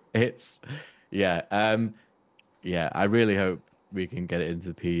 it's yeah, yeah. I really hope we can get it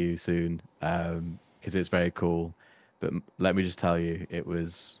into the PU soon, because it's very cool. But let me just tell you, it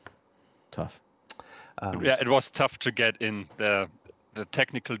was tough. Yeah, it was tough to get in the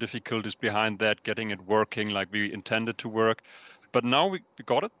technical difficulties behind that, getting it working like we intended to work. But now we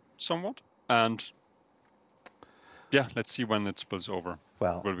got it somewhat, and yeah, let's see when it spills over.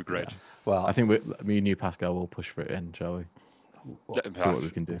 Well, it will be great. yeah. Well, I think me and you, Pascal, will push for it in, shall we? See what we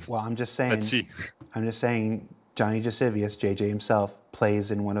can do. Well, I'm just saying. Let's see. I'm just saying. Johnny Jasivius, JJ himself,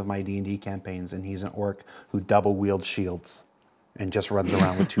 plays in one of my D&D campaigns, and he's an orc who double wields shields, and just runs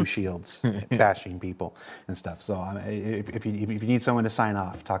around with 2 shields, bashing people and stuff. So if you need someone to sign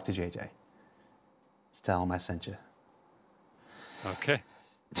off, talk to JJ. Just tell him I sent you. Okay.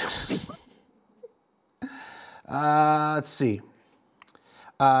 Let's see.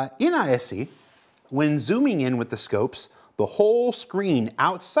 In ISC, when zooming in with the scopes, the whole screen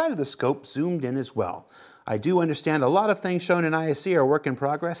outside of the scope zoomed in as well. I do understand a lot of things shown in ISC are work in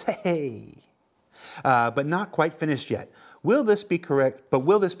progress. Hey, but not quite finished yet. Will this be correct? But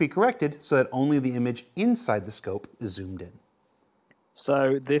will this be corrected so that only the image inside the scope is zoomed in?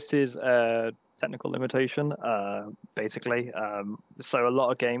 So this is a technical limitation, basically. So a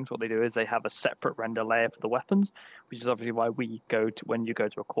lot of games, what they do is they have a separate render layer for the weapons, which is obviously why we go to, when you go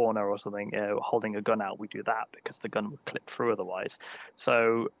to a corner or something, holding a gun out, we do that because the gun would clip through otherwise.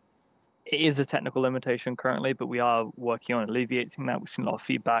 So it is a technical limitation currently, but we are working on alleviating that. We've seen a lot of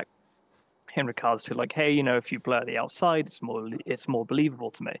feedback in regards to like, hey, if you blur the outside, it's more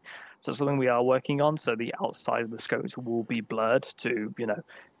believable to me. So it's something we are working on. So the outside of the scopes will be blurred to,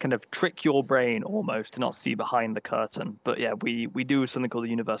 kind of trick your brain almost to not see behind the curtain. But yeah, we do something called the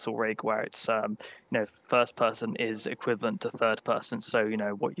universal rig where it's, first person is equivalent to third person. So,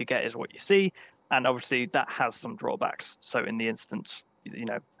 what you get is what you see. And obviously that has some drawbacks. So in the instance,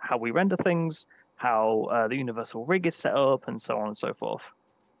 how we render things, how the universal rig is set up, and so on and so forth.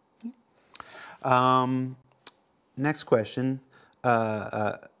 Next question.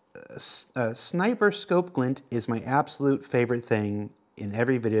 Sniper scope glint is my absolute favorite thing in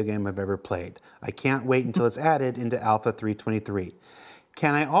every video game I've ever played. I can't wait until it's added into Alpha 3.23.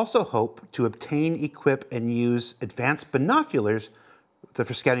 Can I also hope to obtain, equip, and use advanced binoculars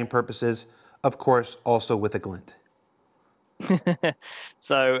for scouting purposes, of course, also with a glint?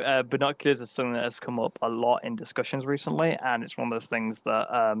 So binoculars is something that has come up a lot in discussions recently, and it's one of those things that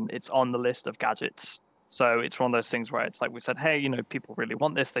it's on the list of gadgets. So it's one of those things where it's like we said, hey, people really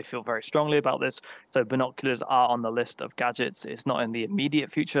want this. They feel very strongly about this. So binoculars are on the list of gadgets. It's not in the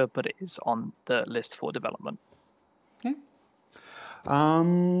immediate future, but it is on the list for development. Okay.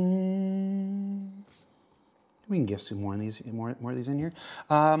 We can get some more of these in here.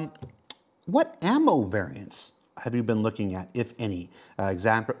 What ammo variants have you been looking at, if any?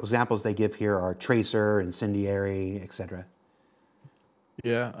 Examples they give here are tracer, incendiary, etc.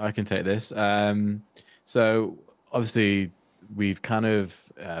 Yeah, I can take this. So obviously we've kind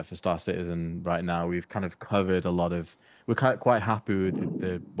of, for Star Citizen right now, we've kind of covered a lot of, we're quite happy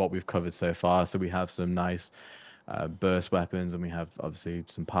with what we've covered so far. So we have some nice burst weapons, and we have obviously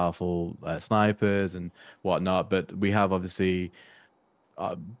some powerful snipers and whatnot, but we have obviously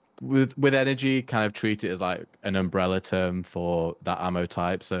with energy, kind of treat it as like an umbrella term for that ammo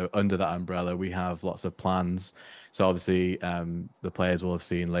type. So under that umbrella, we have lots of plans. So obviously, the players will have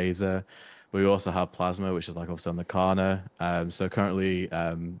seen laser, but we also have plasma, which is like obviously on the corner. So currently,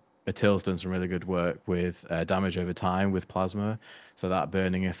 Attil's done some really good work with damage over time with plasma. So that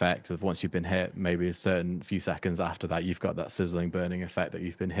burning effect of once you've been hit, maybe a certain few seconds after that, you've got that sizzling burning effect that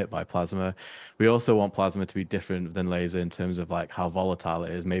you've been hit by plasma. We also want plasma to be different than laser in terms of like how volatile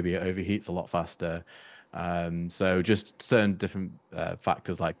it is. Maybe it overheats a lot faster. So just certain different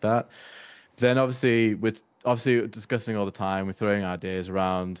factors like that. Then obviously discussing all the time, we're throwing ideas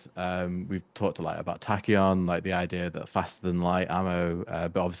around. We've talked a lot about tachyon, like the idea that faster than light ammo,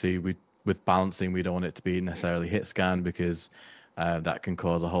 but obviously with balancing, we don't want it to be necessarily hit scan because that can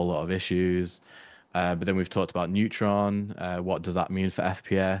cause a whole lot of issues. But then we've talked about neutron. What does that mean for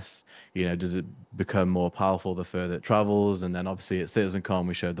FPS? Does it become more powerful the further it travels? And then obviously at CitizenCon,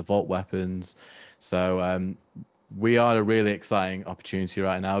 we showed the vault weapons. So we are a really exciting opportunity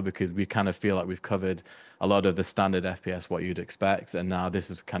right now because we kind of feel like we've covered a lot of the standard FPS what you'd expect, and now this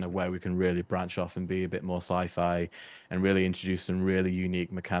is kind of where we can really branch off and be a bit more sci-fi and really introduce some really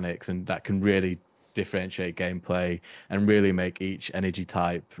unique mechanics, and that can really differentiate gameplay and really make each energy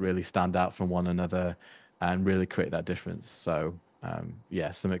type really stand out from one another and really create that difference. So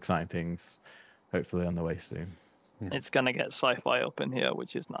yeah, some exciting things hopefully on the way soon. It's gonna get sci-fi up in here,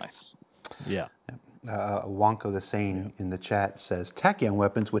 which is nice. Yeah. Wonko the Sane in the chat says tachyon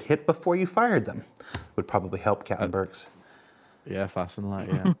weapons would hit before you fired them. Would probably help Captain Burks. Yeah, fast and light,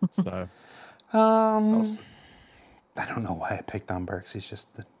 yeah. So I don't know why I picked on Burks. He's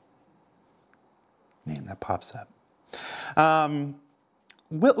just the name that pops up.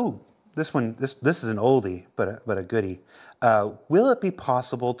 This is an oldie, but a goodie. Will it be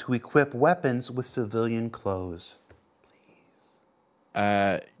possible to equip weapons with civilian clothes?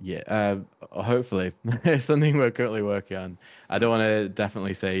 Yeah, hopefully. It's something we're currently working on. I don't want to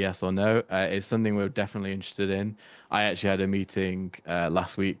definitely say yes or no. It's something we're definitely interested in. I actually had a meeting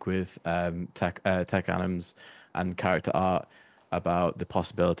last week with Tech Anims and Character Art about the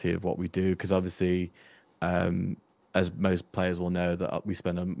possibility of what we do, because obviously, as most players will know, that we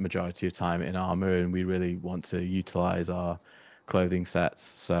spend a majority of time in armor, and we really want to utilize our clothing sets.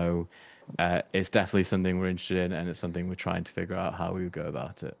 So it's definitely something we're interested in, and it's something we're trying to figure out how we would go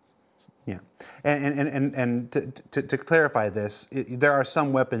about it. Yeah, and to clarify this, there are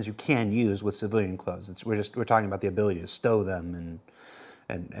some weapons you can use with civilian clothes. We're talking about the ability to stow them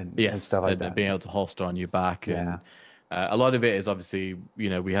and stuff like that. Being able to holster on your back. Yeah. And a lot of it is obviously,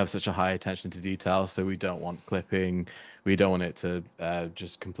 we have such a high attention to detail, so we don't want clipping. We don't want it to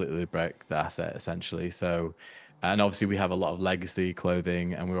just completely break the asset, essentially. So, and obviously we have a lot of legacy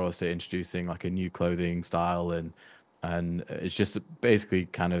clothing, and we're also introducing like a new clothing style, and it's just basically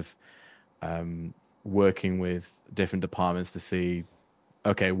kind of working with different departments to see,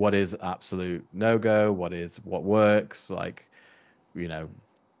 okay, what is absolute no-go, what works, like,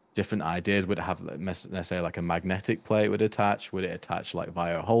 different ideas. Would it have necessarily like a magnetic plate would attach? Would it attach like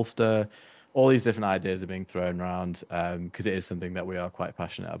via a holster? All these different ideas are being thrown around because it is something that we are quite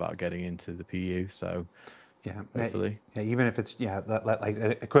passionate about getting into the PU. So yeah, hopefully, yeah, even if it's like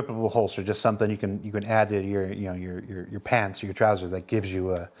an equipable holster, just something you can add to your pants or your trousers that gives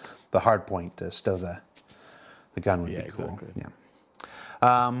you the hard point to stow the gun would be cool. Exactly.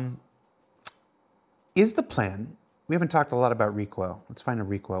 Yeah. Is the plan? We haven't talked a lot about recoil. Let's find a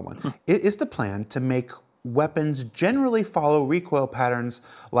recoil one. Is the plan to make weapons generally follow recoil patterns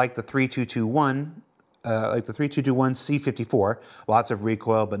like the 3221, C54? Lots of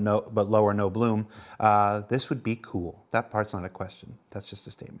recoil, but low or no bloom. This would be cool. That part's not a question. That's just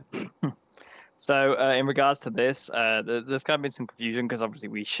a statement. So in regards to this, there's kind of been some confusion because obviously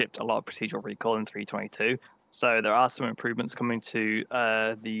we shipped a lot of procedural recoil in 322. So there are some improvements coming to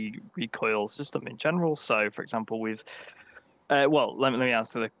the recoil system in general. So, for example, we've let me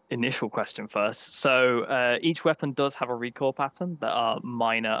answer the initial question first. So each weapon does have a recoil pattern. There are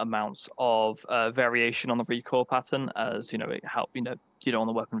minor amounts of variation on the recoil pattern, as it helps you don't want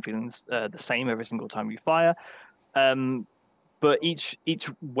the weapon feeling the same every single time you fire. But each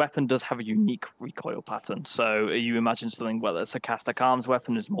weapon does have a unique recoil pattern. So you imagine something, whether it's a cast arms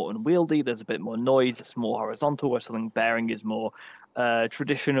weapon is more unwieldy, there's a bit more noise, it's more horizontal, where something bearing is more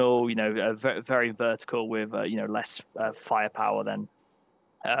traditional, very vertical with less firepower than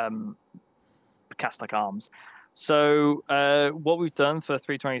cast arms. So what we've done for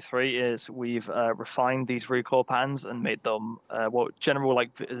 323 is we've refined these recoil patterns and made them what general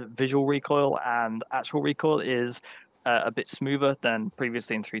visual recoil and actual recoil is a bit smoother than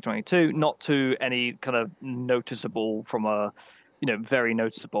previously in 322, not to any kind of noticeable from a, very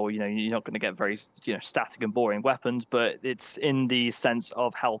noticeable, you're not going to get very, static and boring weapons, but it's in the sense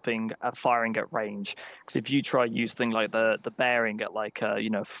of helping firing at range. Because if you try use things like the bearing at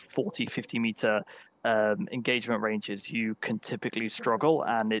 40, 50 meter engagement ranges, you can typically struggle,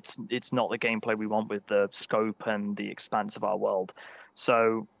 and it's not the gameplay we want with the scope and the expanse of our world.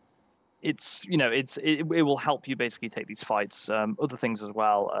 So it will help you basically take these fights. Other things as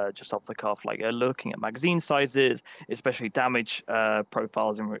well, just off the cuff, like looking at magazine sizes, especially damage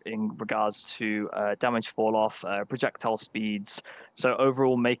profiles in regards to damage fall off, projectile speeds. So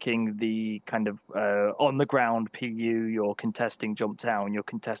overall, making the kind of on the ground PU, you're contesting Jump Town, you're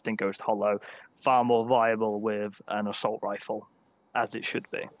contesting Ghost Hollow, far more viable with an assault rifle, as it should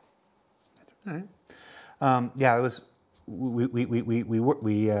be. All right. Yeah, it was.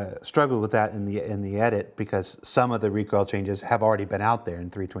 We struggled with that in the edit because some of the recoil changes have already been out there in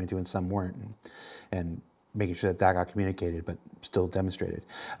 322 and some weren't, and making sure that got communicated but still demonstrated.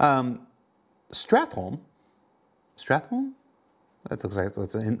 Strathholm, That looks like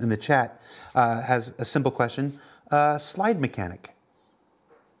what's in the chat. Has a simple question. Slide mechanic.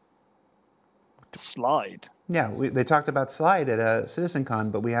 Slide. Yeah, they talked about slide at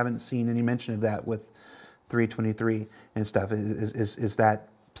CitizenCon, but we haven't seen any mention of that with 323 and stuff. Is that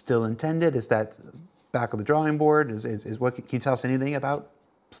still intended? Is that back of the drawing board? Can you tell us anything about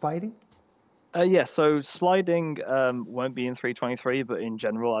sliding? Yeah, so sliding won't be in 323, but in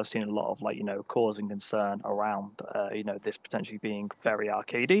general, I've seen a lot of causing concern around this potentially being very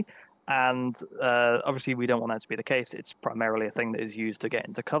arcadey, and obviously we don't want that to be the case. It's primarily a thing that is used to get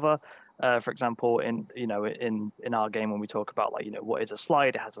into cover. For example, in our game, when we talk about what is a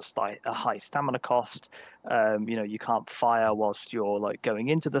slide, it has a high stamina cost. You can't fire whilst you're going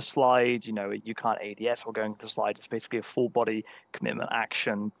into the slide. You can't ADS while going into the slide. It's basically a full body commitment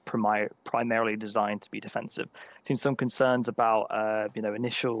action, primarily designed to be defensive. Seen some concerns about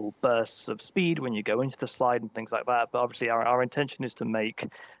initial bursts of speed when you go into the slide and things like that. But obviously, our intention is to make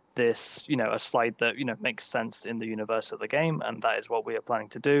this a slide that makes sense in the universe of the game, and that is what we are planning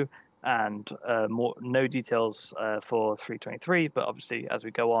to do. And no details for 323, but obviously as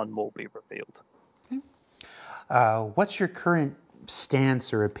we go on, more will be revealed. What's your current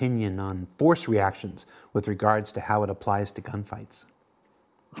stance or opinion on force reactions with regards to how it applies to gunfights?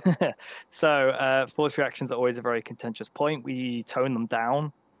 So force reactions are always a very contentious point. We tone them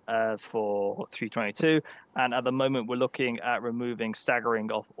down for 322, and at the moment we're looking at removing staggering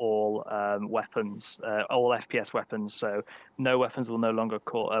off all weapons, all FPS weapons. So no weapons will no longer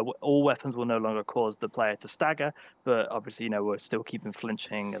all weapons will no longer cause the player to stagger, but obviously we're still keeping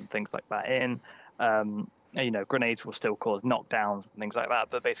flinching and things like that in. Grenades will still cause knockdowns and things like that,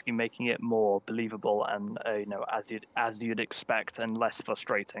 but basically making it more believable and as you'd expect, and less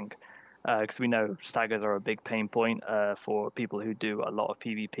frustrating. Because we know staggers are a big pain point for people who do a lot of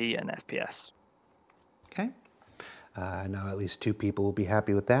PvP and FPS. Okay. Now at least 2 people will be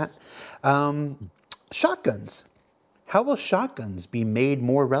happy with that. Shotguns. How will shotguns be made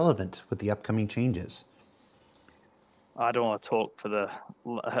more relevant with the upcoming changes? I don't want to talk for the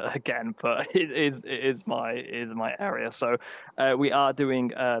again, but it is my area. So we are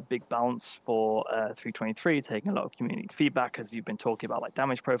doing a big balance for 323, taking a lot of community feedback, as you've been talking about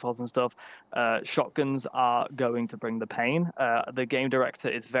damage profiles and stuff. Shotguns are going to bring the pain. The game director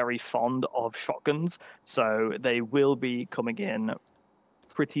is very fond of shotguns, so they will be coming in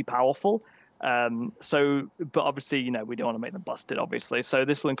pretty powerful. But obviously, we don't want to make them busted, obviously. So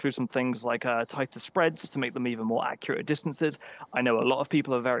this will include some things like tighter spreads to make them even more accurate at distances. I know a lot of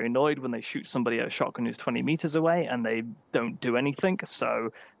people are very annoyed when they shoot somebody at a shotgun who's 20 meters away and they don't do anything.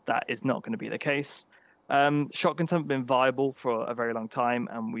 So that is not going to be the case. Shotguns haven't been viable for a very long time,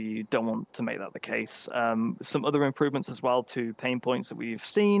 and we don't want to make that the case. Some other improvements as well to pain points that we've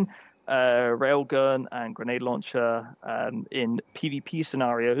seen. Railgun and grenade launcher in PvP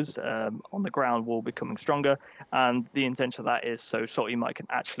scenarios on the ground will be becoming stronger, and the intention of that is so Salty Mike can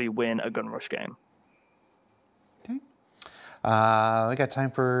actually win a gun rush game. Okay. We got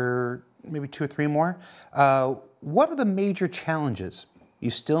time for maybe 2 or 3 more. What are the major challenges you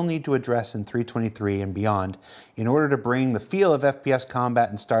still need to address in 323 and beyond in order to bring the feel of FPS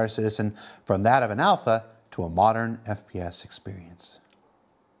combat in Star Citizen from that of an alpha to a modern FPS experience?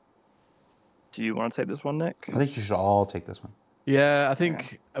 Do you want to take this one, Nick? I think you should all take this one. Yeah, I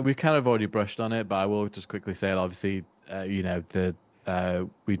think we've kind of already brushed on it, but I will just quickly say, obviously,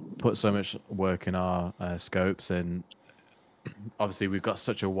 we put so much work in our scopes, and obviously we've got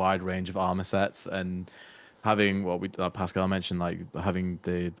such a wide range of armor sets, and having Pascal mentioned, having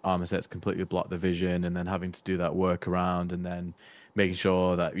the armor sets completely block the vision, and then having to do that workaround, and then making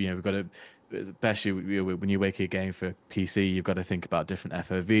sure that we've got to, especially when you make a game for PC, you've got to think about different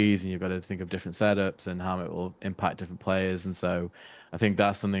FOVs, and you've got to think of different setups and how it will impact different players. And so I think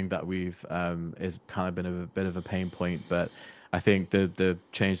that's something that we've is kind of been a bit of a pain point. But I think the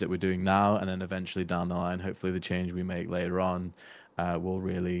change that we're doing now, and then eventually down the line, hopefully the change we make later on will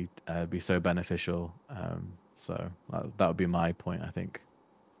really be so beneficial. So that would be my point, I think.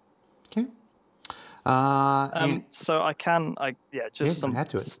 Okay. So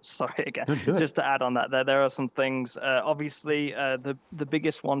sorry again. Just to add on that, there are some things. Obviously, the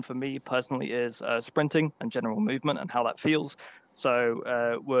biggest one for me personally is sprinting and general movement and how that feels.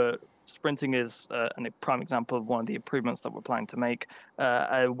 So sprinting is a prime example of one of the improvements that we're planning to make.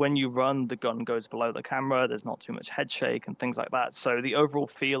 When you run, the gun goes below the camera. There's not too much head shake and things like that. So the overall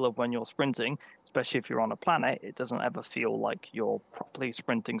feel of when you're sprinting, especially if you're on a planet, it doesn't ever feel like you're properly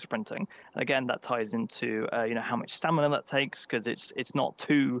sprinting. And again, that ties into how much stamina that takes, because it's not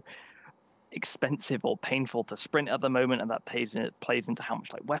too expensive or painful to sprint at the moment, and that plays into how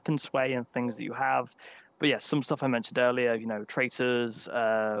much weapon sway and things that you have. But yeah, some stuff I mentioned earlier, tracers,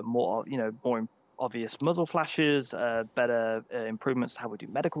 more obvious muzzle flashes, better improvements to how we do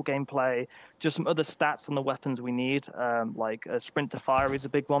medical gameplay, just some other stats on the weapons we need, like sprint to fire is a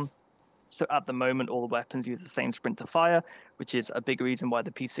big one. So at the moment, all the weapons use the same sprint to fire, which is a big reason why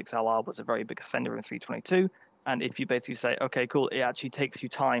the P6LR was a very big offender in 322. And if you basically say, okay, cool, it actually takes you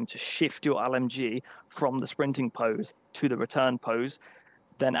time to shift your LMG from the sprinting pose to the return pose,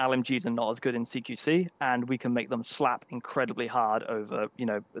 then LMGs are not as good in CQC, and we can make them slap incredibly hard over,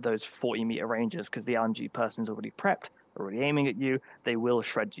 those 40-meter ranges because the LMG person's already prepped, already aiming at you. They will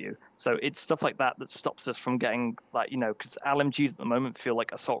shred you. So it's stuff like that that stops us from getting, because LMGs at the moment feel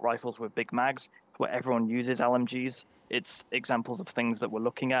like assault rifles with big mags, where everyone uses LMGs. It's examples of things that we're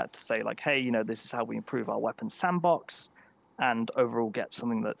looking at to say, like, hey, this is how we improve our weapon sandbox, and overall get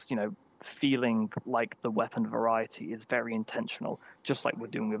something that's, feeling like the weapon variety is very intentional, just like we're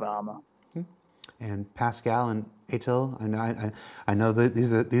doing with armor. And Pascal and Atil, I know that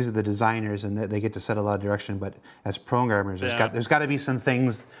these are the designers, and they get to set a lot of direction. But as programmers, there's got to be some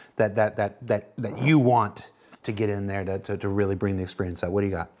things that you want to get in there to really bring the experience out. What do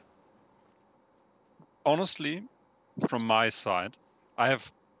you got? Honestly, from my side, I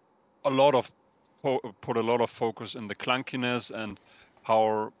have put a lot of focus in the clunkiness and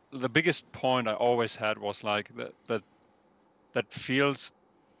how the biggest point I always had was like that feels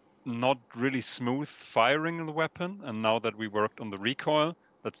not really smooth firing in the weapon. And now that we worked on the recoil,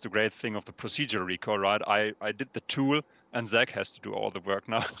 that's the great thing of the procedure recoil, right? I did the tool, and Zach has to do all the work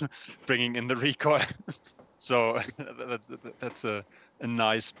now, bringing in the recoil. So that's a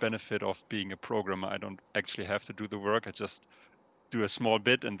nice benefit of being a programmer. I don't actually have to do the work. I just do a small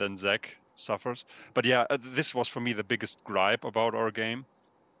bit, and then Zach suffers. But yeah, this was for me the biggest gripe about our game.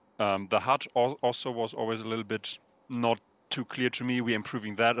 The HUD also was always a little bit not too clear to me. We're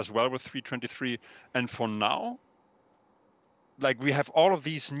improving that as well with 323. And for now, like, we have all of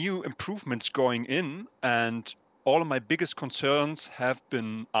these new improvements going in, and all of my biggest concerns have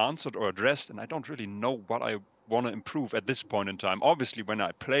been answered or addressed, and I don't really know what I want to improve at this point in time. Obviously, when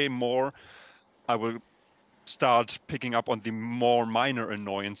I play more, I will start picking up on the more minor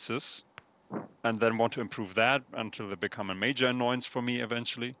annoyances, and then want to improve that until they become a major annoyance for me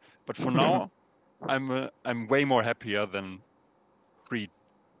eventually. But for now, I'm way more happier than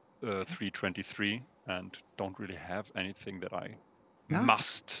 323, and don't really have anything that I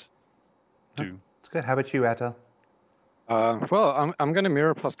must do. It's good. How about you, Atta? Well, I'm going to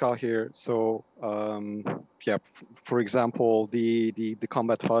mirror Pascal here. So, yeah, for example, the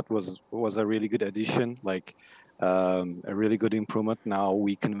combat HUD was a really good addition, like a really good improvement. Now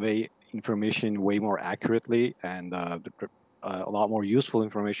we convey information way more accurately and a lot more useful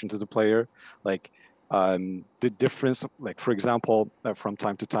information to the player. Like the difference, like for example, from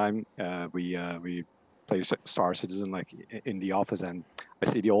time to time, we play Star Citizen like in the office, and I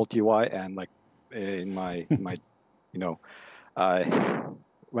see the old UI, and like in my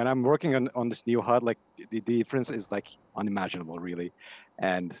when I'm working on this new HUD, like the difference is like unimaginable, really,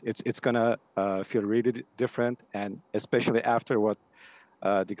 and it's gonna feel really different, and especially after what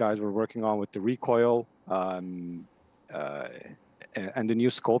the guys were working on with the recoil and the new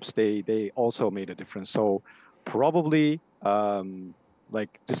scopes, they also made a difference. So probably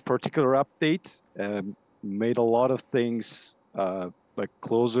like this particular update made a lot of things like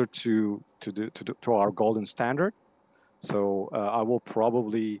closer to our golden standard. So I will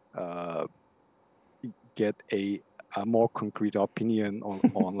probably get a more concrete opinion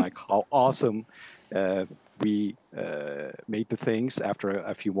on like how awesome we made the things after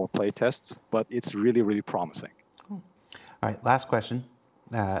a few more play tests, but it's really, really promising. Cool. All right, last question,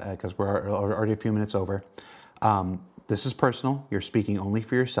 because we're already a few minutes over. This is personal. You're speaking only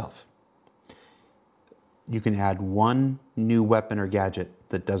for yourself. You can add one new weapon or gadget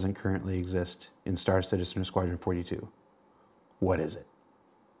that doesn't currently exist in Star Citizen or Squadron 42. What is it?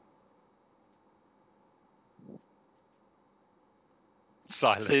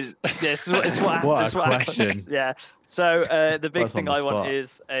 Silence. So, this is what What a question. Yeah. So the big That's on thing the I want spot.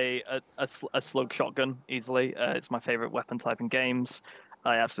 is a slug shotgun. Easily, it's my favorite weapon type in games.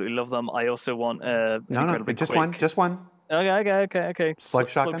 I absolutely love them. I also want No, just one. Just one. Okay. Slug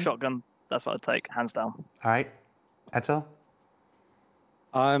shotgun? Slug shotgun. That's what I'd take, hands down. All right, Eto?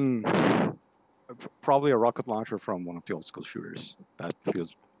 Probably a rocket launcher from one of the old school shooters. That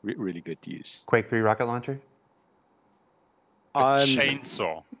feels really good to use. Quake 3 rocket launcher? A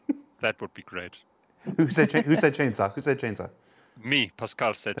chainsaw. That would be great. Who said chainsaw? Who said chainsaw? Me,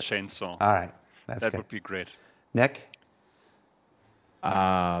 Pascal said chainsaw. All right, That would be great. Nick?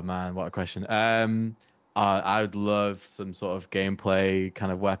 Ah, man, what a question. I would love some sort of gameplay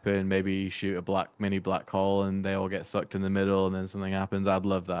kind of weapon. Maybe you shoot a mini black hole and they all get sucked in the middle, and then something happens. I'd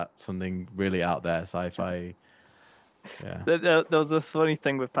love that. Something really out there, sci-fi. Yeah. There was a funny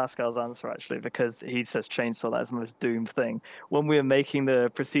thing with Pascal's answer, actually, because he says chainsaw, that's the most doomed thing. When we were making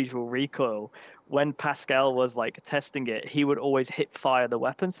the procedural recoil, when Pascal was like testing it, he would always hip fire the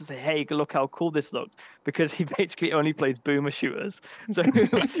weapons to say, hey, look how cool this looks, because he basically only plays boomer shooters. So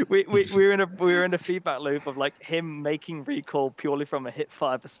we were in a feedback loop of like him making recoil purely from a hip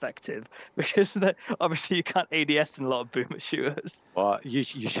fire perspective, because obviously you can't ADS in a lot of boomer shooters. You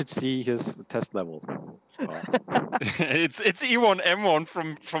should see his test level. It's E1 M1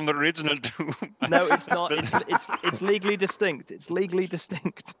 from the original Doom. No, it's not. It's legally distinct. It's legally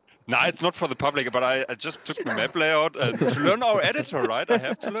distinct. No, it's not for the public, but I just took the map layout to learn our editor, right? I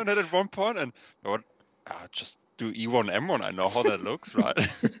have to learn it at one point, and what? Just do E1 M1. I know how that looks, right?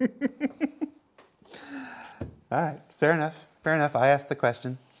 All right, fair enough. Fair enough. I asked the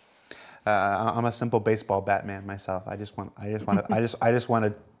question. I'm a simple baseball Batman myself. I just want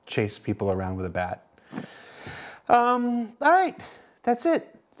to chase people around with a bat. All right, that's it.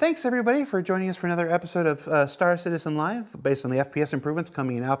 Thanks everybody for joining us for another episode of Star Citizen Live, based on the FPS improvements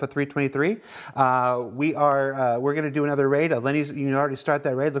coming in Alpha 323. We're going to do another raid. Lenny's, you can already start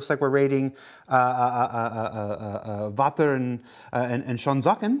that raid. Looks like we're raiding Vater and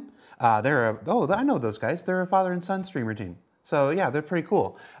Shonzoken. I know those guys. They're a father and son streamer team. So yeah, they're pretty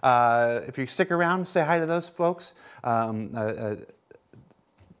cool. If you stick around, say hi to those folks.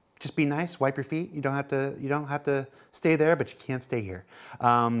 Just be nice, wipe your feet. You don't have to stay there, but you can't stay here.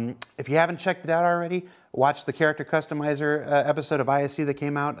 If you haven't checked it out already, watch the character customizer episode of ISC that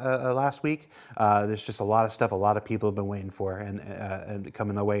came out last week. There's just a lot of stuff a lot of people have been waiting for and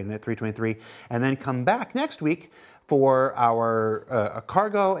coming their way in at 323. And then come back next week for our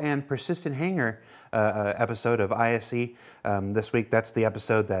cargo and persistent hangar episode of ISC. This week, that's the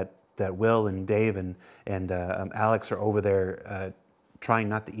episode that Will and Dave and Alex are over there trying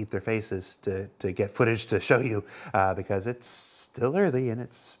not to eat their faces to get footage to show you because it's still early and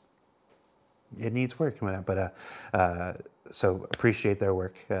it needs work. But so appreciate their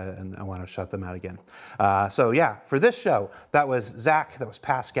work and I want to shout them out again. So yeah, for this show, that was Zach, that was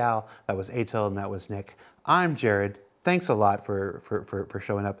Pascal, that was Atil, and that was Nick. I'm Jared. Thanks a lot for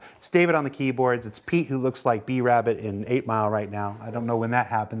showing up. It's David on the keyboards. It's Pete, who looks like B-Rabbit in 8 Mile right now. I don't know when that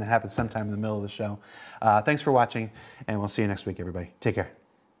happened. That happened sometime in the middle of the show. Thanks for watching, and we'll see you next week, everybody. Take care.